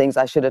 things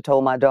I should have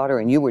told my daughter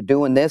and you were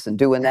doing this and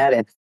doing that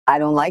and I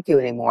don't like you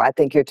anymore. I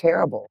think you're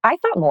terrible. I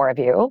thought more of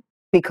you.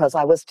 Because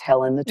I was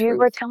telling the You truth.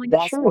 were telling the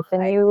That's truth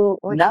and why. you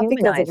were Not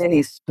because of humanizing any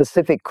it.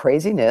 specific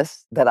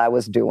craziness that I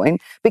was doing,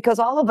 because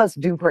all of us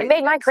do It crazy.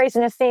 made my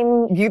craziness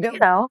seem,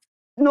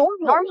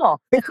 normal.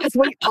 Because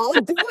we all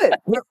do it.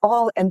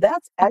 And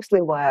that's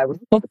actually why I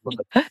wrote the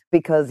book,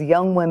 because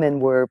young women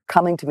were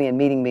coming to me and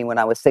meeting me when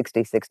I was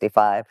 60,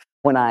 65,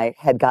 when I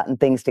had gotten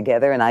things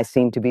together and I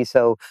seemed to be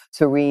so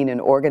serene and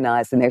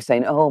organized. And they're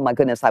saying, oh my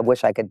goodness, I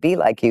wish I could be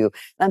like you.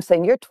 And I'm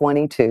saying, you're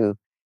 22.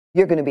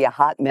 You're going to be a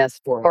hot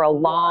mess for a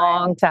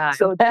long time.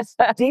 So just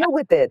deal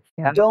with it.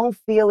 Yeah. Don't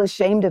feel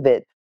ashamed of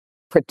it.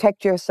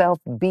 Protect yourself,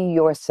 be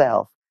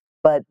yourself.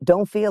 But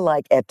don't feel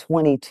like at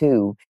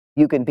 22,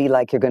 you can be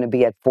like you're going to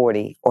be at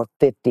 40 or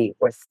 50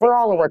 or 60. We're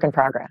all a work in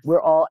progress.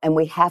 And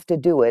we have to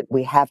do it.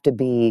 We have to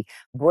be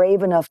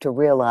brave enough to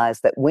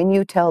realize that when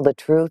you tell the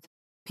truth,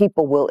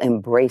 people will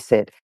embrace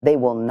it. They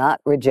will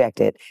not reject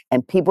it.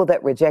 And people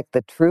that reject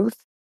the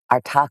truth are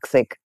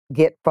toxic.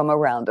 Get from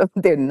around them.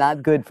 They're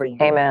not good for you.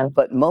 Amen.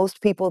 But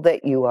most people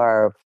that you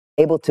are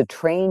able to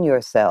train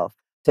yourself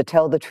to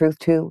tell the truth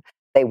to,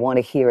 they want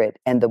to hear it.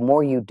 And the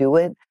more you do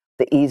it,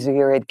 the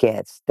easier it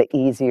gets. The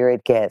easier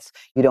it gets.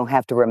 You don't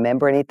have to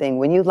remember anything.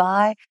 When you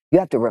lie, you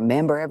have to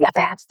remember everything.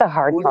 Yeah, that's the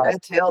hard Who part. did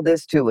I tell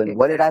this to? And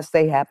what did I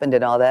say happened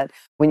and all that?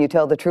 When you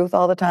tell the truth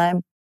all the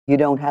time, you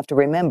don't have to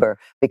remember,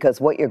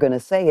 because what you're going to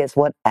say is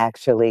what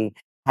actually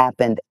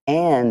happened.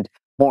 And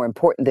more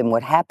important than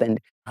what happened,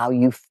 how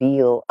you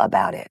feel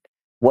about it.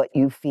 What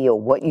you feel,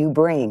 what you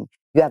bring.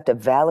 You have to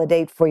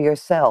validate for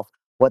yourself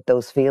what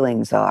those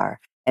feelings are.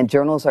 And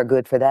journals are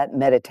good for that.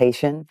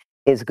 Meditation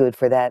is good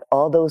for that.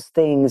 All those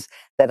things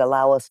that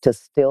allow us to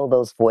still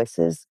those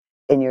voices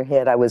in your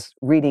head. I was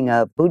reading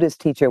a Buddhist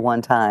teacher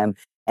one time,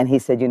 and he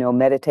said,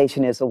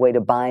 meditation is a way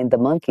to bind the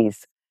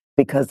monkeys,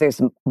 because there's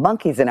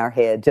monkeys in our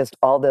head, just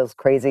all those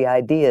crazy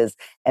ideas.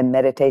 And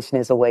meditation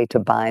is a way to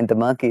bind the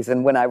monkeys.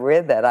 And when I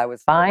read that,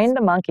 Bind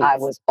the monkeys. I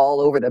was all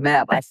over the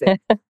map. I said,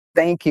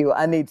 thank you.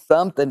 I need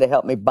something to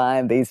help me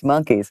bind these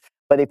monkeys.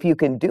 But if you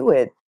can do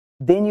it,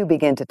 then you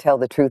begin to tell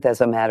the truth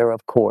as a matter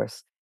of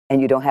course.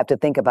 And you don't have to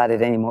think about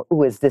it anymore.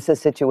 Ooh, is this a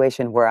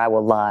situation where I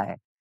will lie?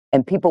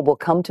 And people will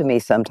come to me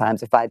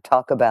sometimes if I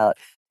talk about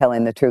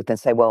telling the truth and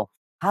say, well,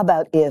 how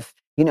about if,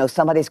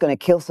 somebody's going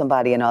to kill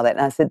somebody and all that?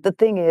 And I said, the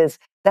thing is,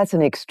 that's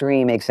an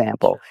extreme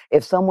example.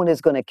 If someone is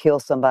going to kill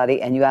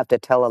somebody and you have to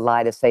tell a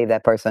lie to save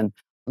that person,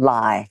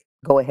 lie.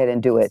 Go ahead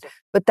and do it.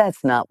 But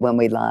that's not when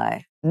we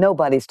lie.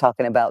 Nobody's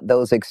talking about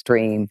those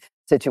extreme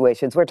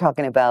situations. We're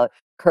talking about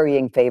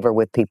currying favor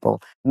with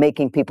people,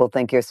 making people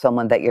think you're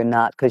someone that you're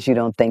not because you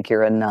don't think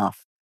you're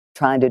enough,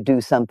 trying to do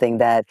something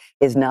that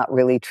is not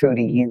really true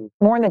to you.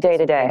 More in the day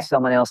to day.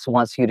 Someone else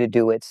wants you to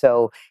do it.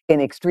 So in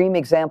extreme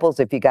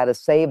examples, if you got to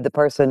save the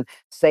person,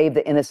 save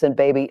the innocent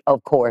baby,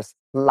 of course,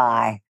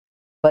 lie.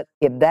 But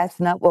if that's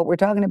not what we're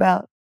talking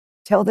about,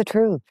 tell the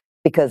truth,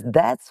 because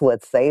that's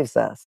what saves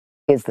us,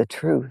 is the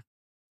truth.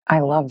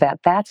 I love that.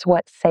 That's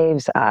what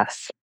saves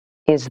us,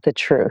 is the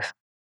truth.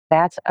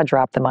 That's a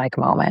drop the mic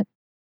moment,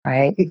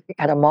 right?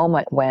 At a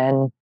moment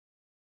when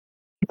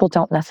people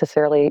don't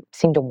necessarily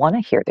seem to want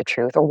to hear the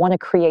truth or want to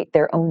create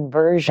their own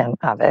version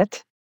of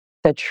it.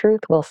 The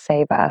truth will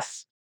save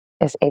us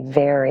is a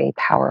very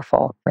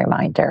powerful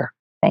reminder.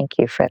 Thank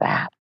you for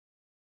that.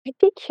 I'd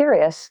be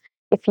curious,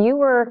 if you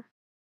were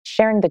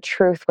sharing the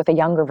truth with a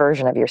younger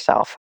version of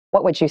yourself,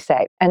 what would you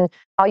say? And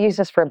I'll use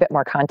this for a bit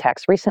more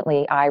context.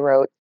 Recently, I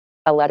wrote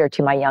a letter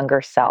to my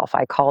younger self.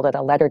 I called it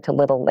a letter to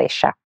little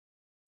Leisha,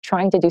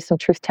 trying to do some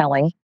truth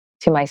telling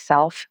to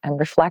myself and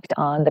reflect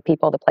on the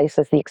people, the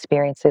places, the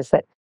experiences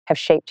that have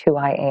shaped who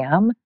I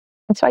am.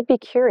 And so I'd be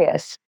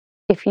curious,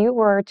 if you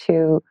were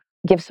to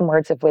give some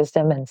words of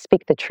wisdom and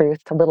speak the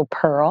truth to little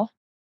Pearl,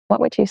 what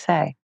would you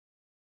say?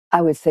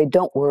 I would say,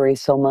 don't worry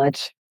so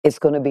much. It's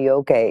going to be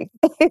okay.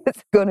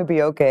 It's going to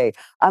be okay.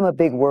 I'm a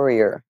big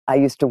worrier. I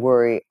used to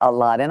worry a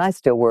lot, and I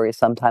still worry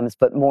sometimes,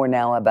 but more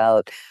now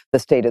about the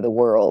state of the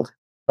world.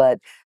 But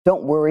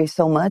don't worry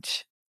so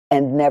much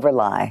and never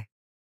lie.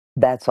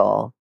 That's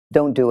all.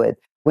 Don't do it.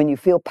 When you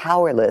feel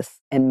powerless,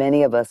 and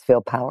many of us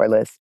feel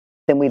powerless,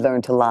 then we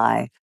learn to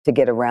lie to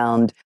get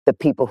around the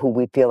people who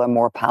we feel are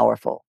more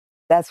powerful.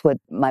 That's what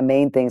my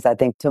main things, I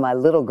think, to my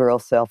little girl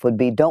self would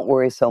be: don't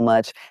worry so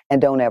much and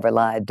don't ever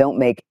lie. Don't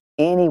make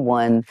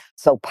anyone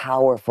so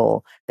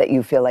powerful that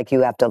you feel like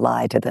you have to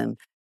lie to them.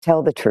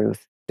 Tell the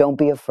truth. Don't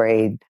be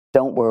afraid.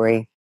 Don't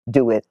worry.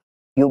 Do it.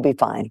 You'll be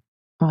fine.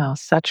 Well,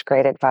 such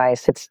great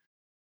advice. It's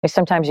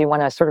sometimes you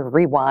want to sort of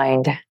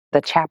rewind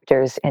the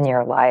chapters in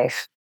your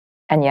life,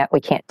 and yet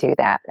we can't do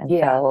that. And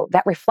so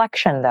that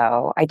reflection,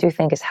 though, I do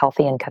think is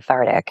healthy and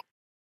cathartic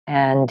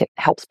and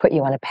helps put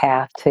you on a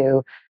path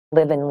to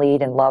live and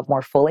lead and love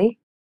more fully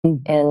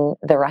in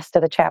the rest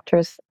of the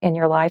chapters in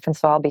your life. And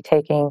so I'll be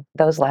taking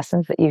those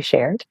lessons that you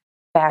shared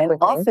back And with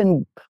me.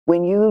 often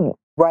when you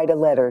write a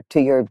letter to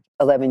your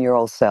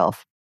 11-year-old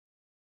self,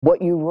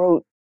 what you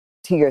wrote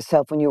to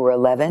yourself when you were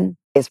 11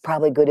 is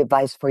probably good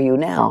advice for you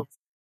now.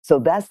 So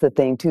that's the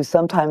thing, too.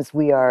 Sometimes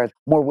we are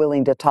more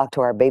willing to talk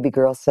to our baby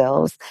girl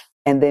selves.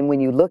 And then when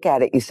you look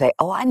at it, you say,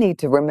 oh, I need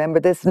to remember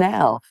this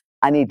now.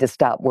 I need to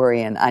stop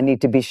worrying. I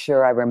need to be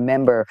sure I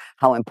remember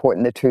how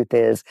important the truth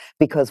is,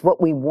 because what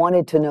we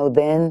wanted to know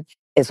then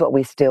is what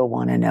we still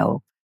want to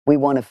know. We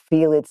want to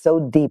feel it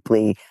so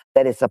deeply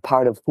that it's a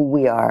part of who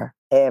we are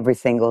every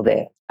single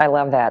day. I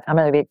love that. I'm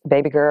going to be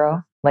baby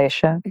girl,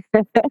 Leisha.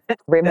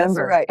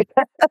 Remember. That's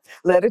right.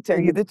 Let her tell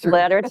you the truth.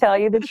 Let her tell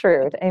you the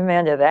truth.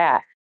 Amen to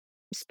that.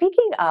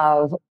 Speaking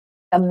of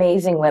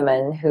amazing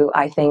women who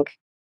I think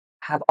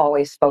have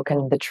always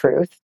spoken the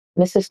truth,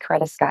 Mrs.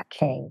 Coretta Scott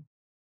King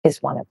is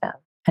one of them.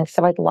 And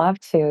so I'd love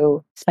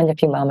to spend a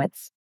few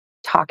moments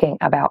talking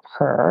about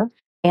her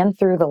and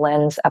through the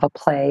lens of a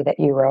play that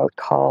you wrote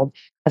called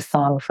A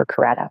Song for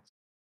Coretta.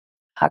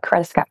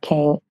 Coretta Scott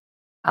King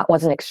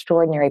was an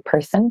extraordinary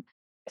person.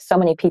 So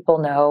many people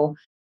know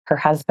her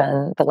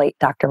husband, the late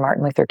Dr.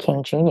 Martin Luther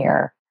King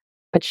Jr.,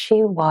 but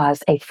she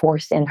was a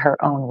force in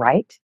her own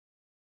right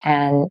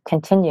and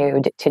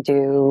continued to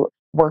do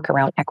work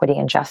around equity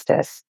and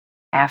justice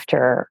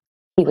after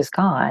he was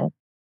gone.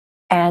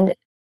 And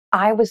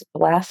I was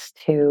blessed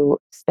to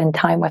spend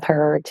time with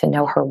her, to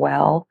know her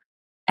well,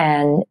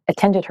 and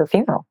attended her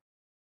funeral.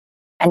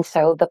 And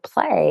so the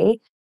play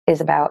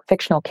is about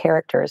fictional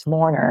characters,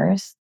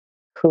 mourners,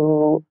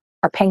 who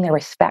are paying their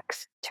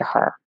respects to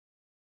her.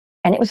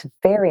 And it was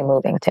very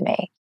moving to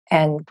me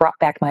and brought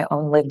back my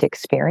own lived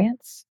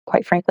experience,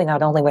 quite frankly,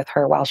 not only with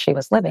her while she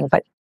was living,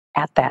 but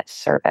at that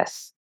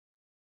service.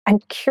 I'm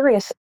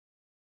curious,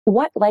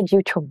 what led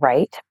you to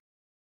write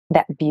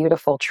that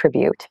beautiful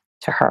tribute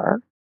to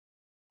her?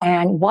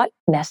 And what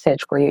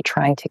message were you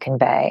trying to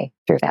convey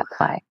through that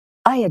play?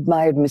 I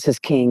admired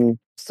Mrs. King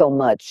so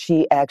much.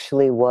 She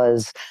actually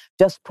was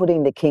just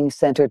putting the King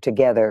Center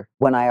together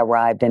when I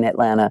arrived in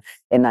Atlanta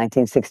in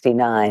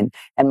 1969.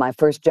 And my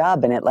first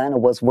job in Atlanta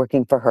was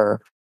working for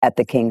her at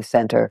the King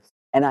Center.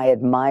 And I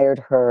admired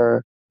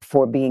her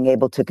for being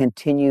able to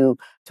continue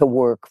to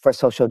work for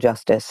social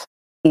justice,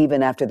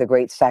 even after the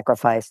great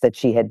sacrifice that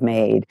she had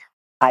made.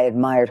 I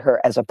admired her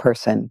as a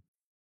person.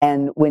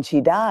 And when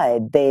she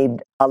died, they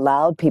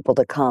allowed people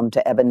to come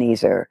to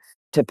Ebenezer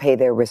to pay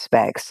their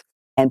respects.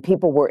 And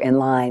people were in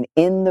line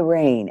in the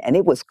rain, and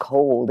it was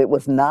cold. It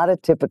was not a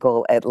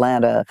typical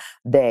Atlanta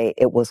day.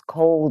 It was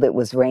cold, it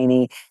was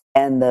rainy,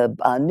 and the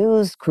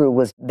news crew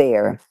was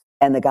there.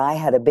 And the guy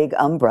had a big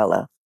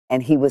umbrella,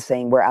 and he was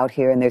saying, we're out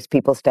here, and there's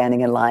people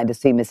standing in line to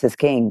see Mrs.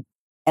 King.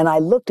 And I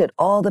looked at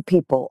all the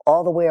people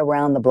all the way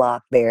around the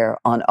block there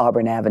on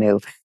Auburn Avenue,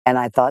 and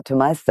I thought to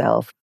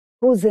myself,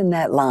 who's in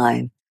that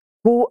line?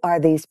 Who are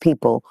these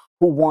people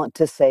who want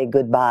to say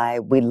goodbye,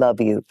 we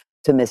love you,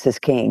 to Mrs.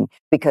 King?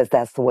 Because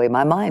that's the way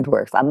my mind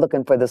works. I'm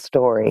looking for the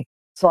story.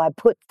 So I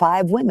put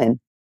 5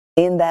 women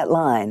in that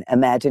line,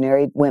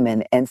 imaginary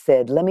women, and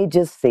said, let me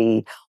just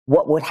see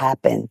what would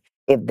happen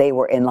if they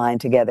were in line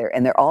together.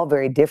 And they're all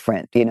very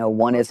different. You know,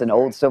 one is an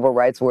old civil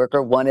rights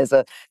worker, one is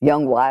a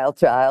young wild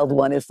child,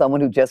 one is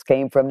someone who just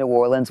came from New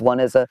Orleans,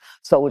 one is a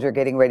soldier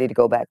getting ready to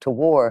go back to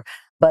war.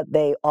 But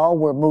they all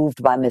were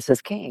moved by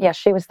Mrs. King. Yeah,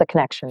 she was the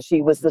connection.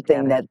 She was the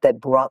thing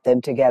that brought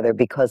them together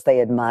because they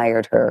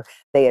admired her.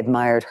 They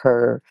admired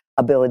her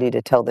ability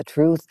to tell the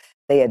truth.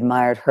 They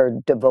admired her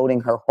devoting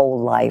her whole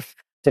life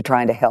to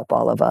trying to help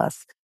all of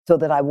us. So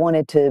that I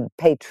wanted to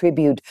pay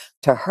tribute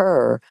to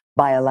her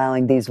by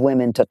allowing these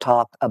women to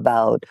talk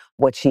about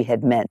what she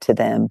had meant to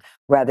them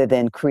rather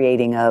than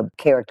creating a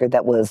character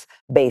that was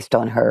based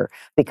on her.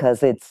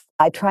 Because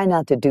I try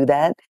not to do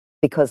that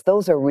because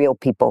those are real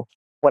people.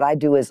 What I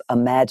do is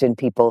imagine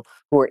people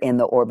who are in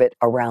the orbit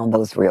around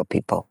those real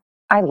people.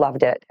 I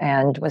loved it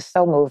and was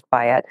so moved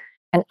by it.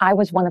 And I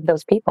was one of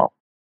those people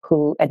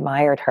who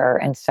admired her.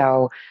 And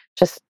so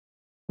just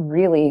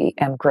really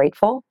am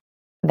grateful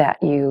that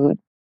you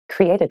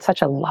created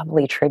such a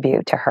lovely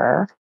tribute to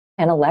her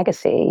and a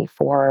legacy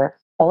for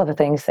all of the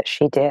things that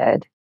she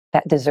did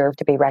that deserve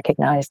to be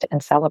recognized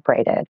and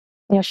celebrated.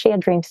 You know, she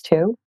had dreams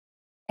too.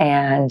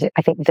 And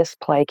I think this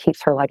play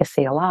keeps her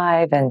legacy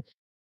alive and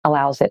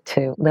allows it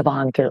to live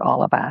on through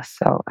all of us.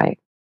 So I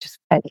just,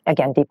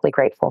 again, deeply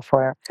grateful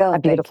for a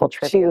beautiful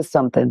tribute. She was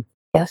something.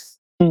 Yes,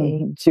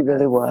 She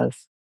really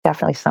was.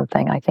 Definitely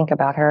something. I think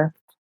about her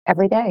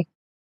every day,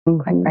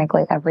 quite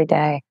frankly, every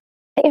day.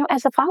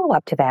 As a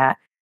follow-up to that,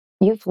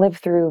 you've lived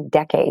through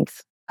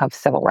decades of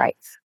civil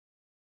rights.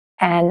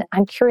 And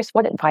I'm curious,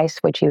 what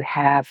advice would you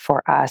have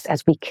for us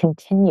as we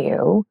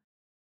continue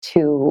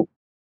to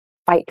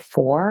fight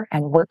for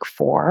and work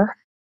for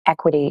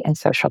equity and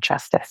social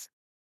justice?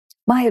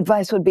 My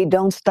advice would be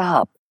don't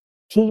stop.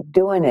 Keep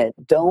doing it.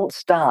 Don't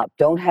stop.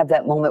 Don't have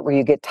that moment where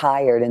you get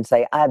tired and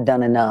say, I've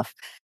done enough,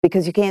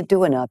 because you can't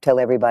do enough till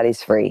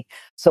everybody's free.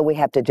 So we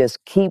have to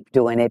just keep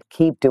doing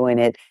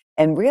it,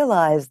 and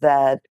realize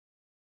that,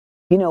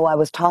 I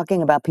was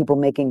talking about people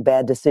making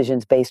bad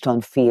decisions based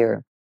on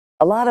fear.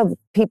 A lot of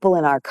people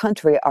in our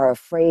country are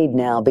afraid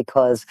now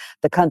because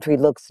the country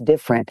looks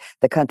different.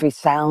 The country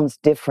sounds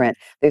different.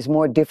 There's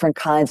more different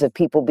kinds of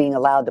people being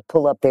allowed to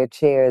pull up their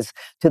chairs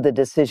to the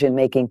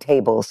decision-making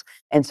tables.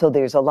 And so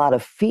there's a lot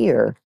of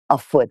fear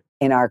afoot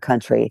in our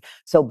country.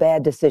 So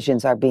bad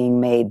decisions are being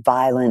made.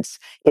 Violence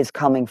is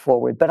coming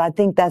forward. But I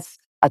think that's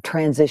a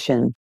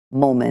transition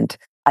moment.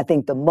 I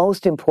think the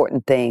most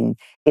important thing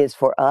is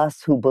for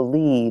us who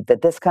believe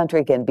that this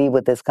country can be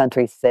what this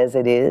country says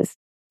it is,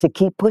 to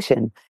keep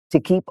pushing, to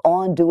keep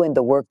on doing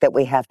the work that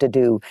we have to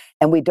do.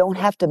 And we don't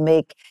have to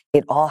make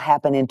it all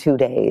happen in 2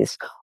 days.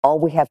 All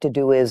we have to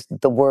do is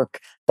the work,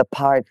 the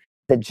part,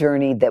 the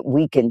journey that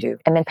we can do.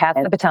 And then pass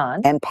the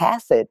baton. And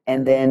pass it.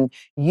 And then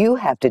you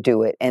have to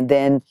do it. And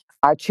then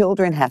our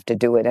children have to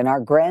do it. And our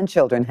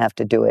grandchildren have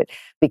to do it.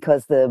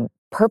 Because the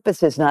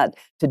purpose is not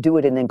to do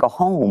it and then go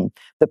home.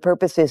 The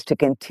purpose is to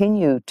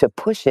continue to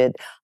push it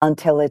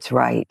until it's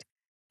right.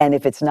 And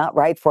if it's not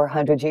right for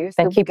 100 years,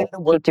 then then keep we got to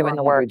work doing for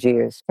the work. 100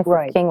 years.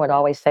 Right. King would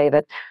always say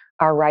that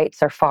our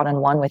rights are fought and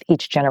won with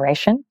each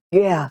generation.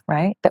 Yeah.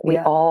 Right? That we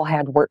Yeah. all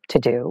had work to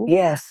do.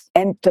 Yes.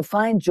 And to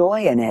find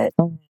joy in it.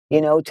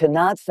 To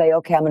not say,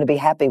 okay, I'm going to be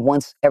happy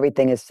once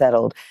everything is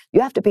settled.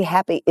 You have to be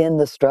happy in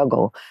the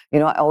struggle. I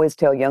always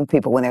tell young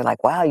people when they're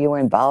like, wow, you were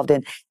involved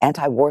in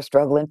anti-war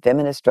struggle and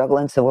feminist struggle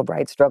and civil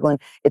rights struggle,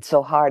 and it's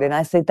so hard. And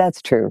I say,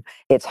 that's true.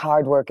 It's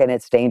hard work and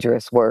it's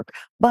dangerous work.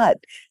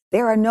 But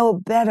there are no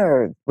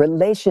better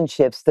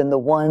relationships than the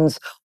ones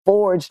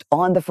forged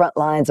on the front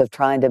lines of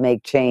trying to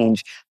make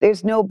change.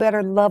 There's no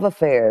better love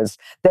affairs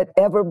that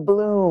ever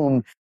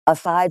bloom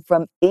aside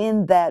from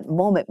in that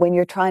moment when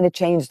you're trying to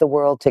change the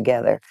world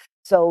together.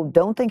 So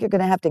don't think you're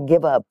going to have to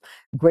give up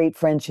great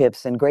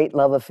friendships and great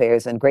love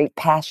affairs and great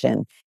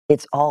passion.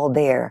 It's all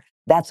there.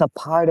 That's a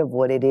part of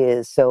what it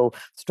is. So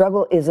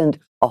struggle isn't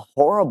a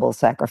horrible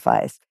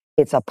sacrifice.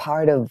 It's a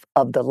part of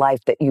the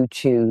life that you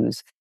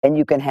choose. And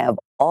you can have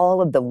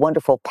all of the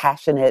wonderful,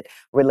 passionate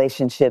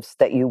relationships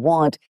that you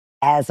want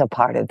as a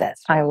part of that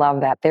struggle. I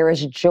love that. There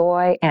is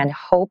joy and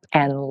hope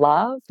and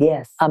love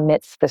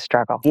amidst the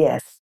struggle.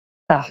 Yes.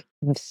 Oh,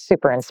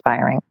 super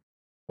inspiring.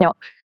 Now,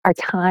 our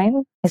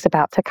time is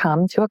about to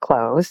come to a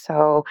close,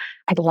 so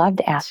I'd love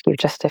to ask you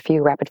just a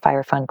few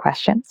rapid-fire fun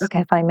questions,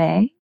 if I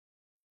may.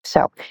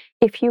 So,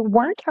 if you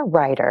weren't a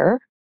writer,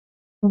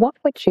 what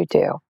would you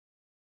do?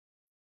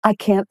 I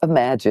can't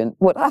imagine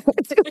what I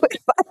would do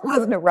if I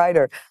wasn't a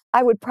writer.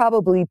 I would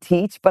probably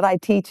teach, but I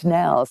teach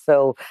now.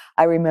 So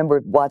I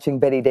remember watching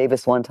Bette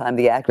Davis one time,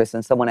 the actress,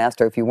 and someone asked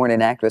her, if you weren't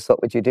an actress,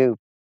 what would you do?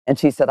 And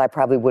she said, I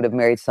probably would have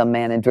married some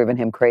man and driven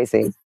him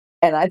crazy.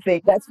 And I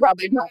think that's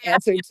probably my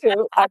answer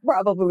too. I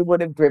probably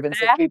would have driven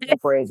some people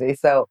crazy.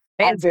 So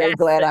I'm very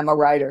glad I'm a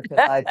writer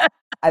because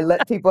I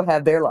let people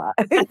have their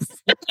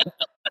lives.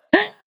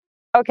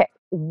 Okay,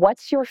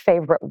 what's your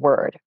favorite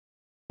word?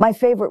 My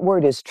favorite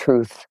word is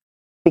truth,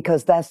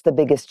 because that's the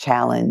biggest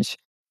challenge.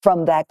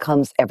 From that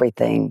comes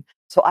everything.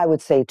 So I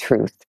would say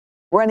truth.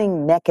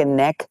 Running neck and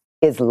neck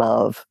is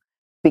love,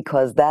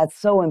 because that's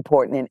so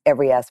important in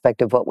every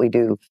aspect of what we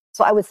do.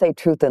 So I would say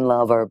truth and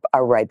love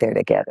are right there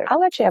together. I'll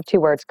let you have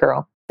 2 words,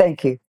 girl.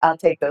 Thank you. I'll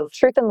take those.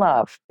 Truth and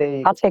love.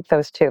 I'll take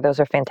those too. Those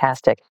are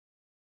fantastic.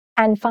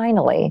 And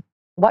finally,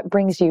 what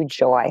brings you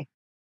joy?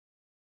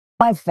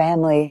 My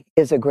family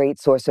is a great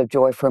source of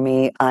joy for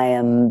me. I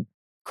am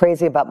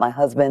crazy about my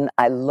husband.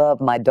 I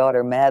love my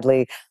daughter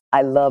madly.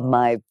 I love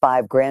my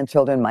 5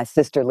 grandchildren. My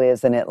sister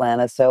lives in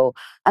Atlanta. So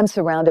I'm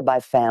surrounded by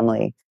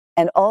family.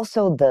 And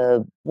also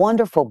the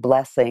wonderful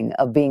blessing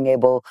of being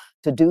able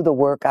to do the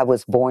work I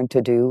was born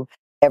to do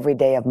every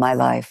day of my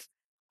life.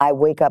 I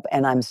wake up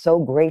and I'm so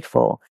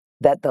grateful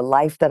that the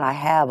life that I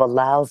have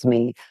allows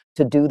me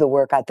to do the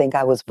work I think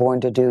I was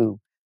born to do.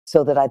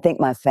 So that I think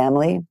my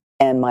family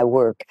and my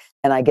work,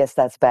 and I guess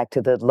that's back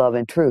to the love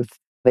and truth.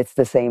 It's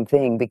the same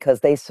thing, because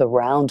they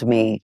surround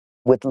me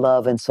with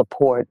love and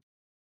support,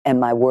 and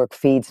my work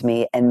feeds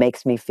me and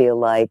makes me feel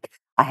like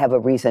I have a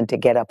reason to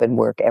get up and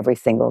work every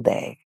single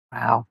day.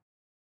 Wow.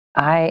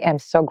 I am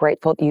so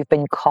grateful that you've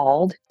been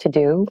called to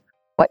do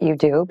what you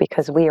do,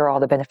 because we are all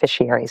the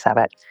beneficiaries of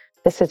it.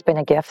 This has been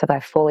a gift that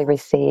I've fully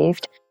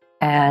received,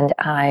 and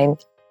I'm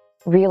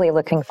really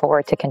looking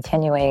forward to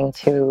continuing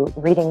to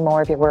reading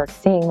more of your work,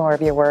 seeing more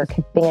of your work,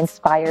 being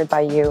inspired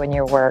by you and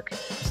your work.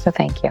 So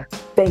thank you.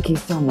 Thank you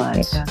so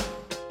much.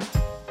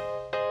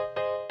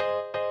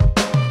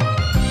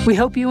 We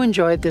hope you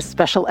enjoyed this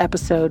special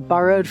episode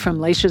borrowed from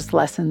Laisha's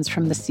Lessons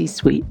from the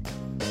C-Suite.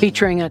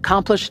 featuring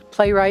accomplished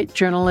playwright,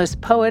 journalist,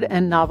 poet,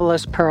 and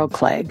novelist Pearl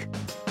Cleage.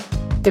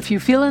 If you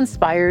feel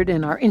inspired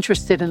and are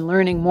interested in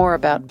learning more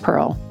about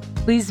Pearl,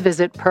 please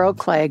visit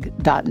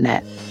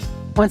pearlcleage.net.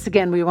 Once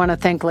again, we want to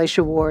thank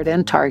Glacier Ward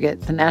and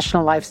Target, the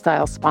national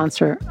lifestyle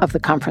sponsor of the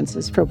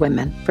Conferences for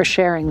Women, for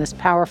sharing this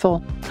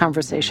powerful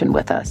conversation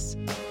with us.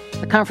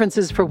 The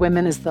Conferences for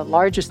Women is the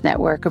largest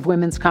network of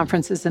women's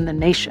conferences in the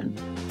nation.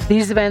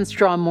 These events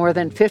draw more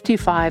than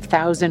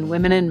 55,000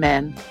 women and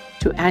men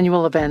to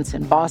annual events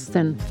in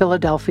Boston,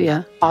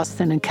 Philadelphia,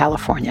 Austin, and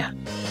California.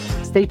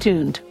 Stay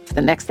tuned for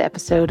the next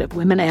episode of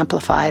Women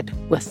Amplified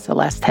with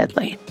Celeste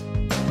Headlee.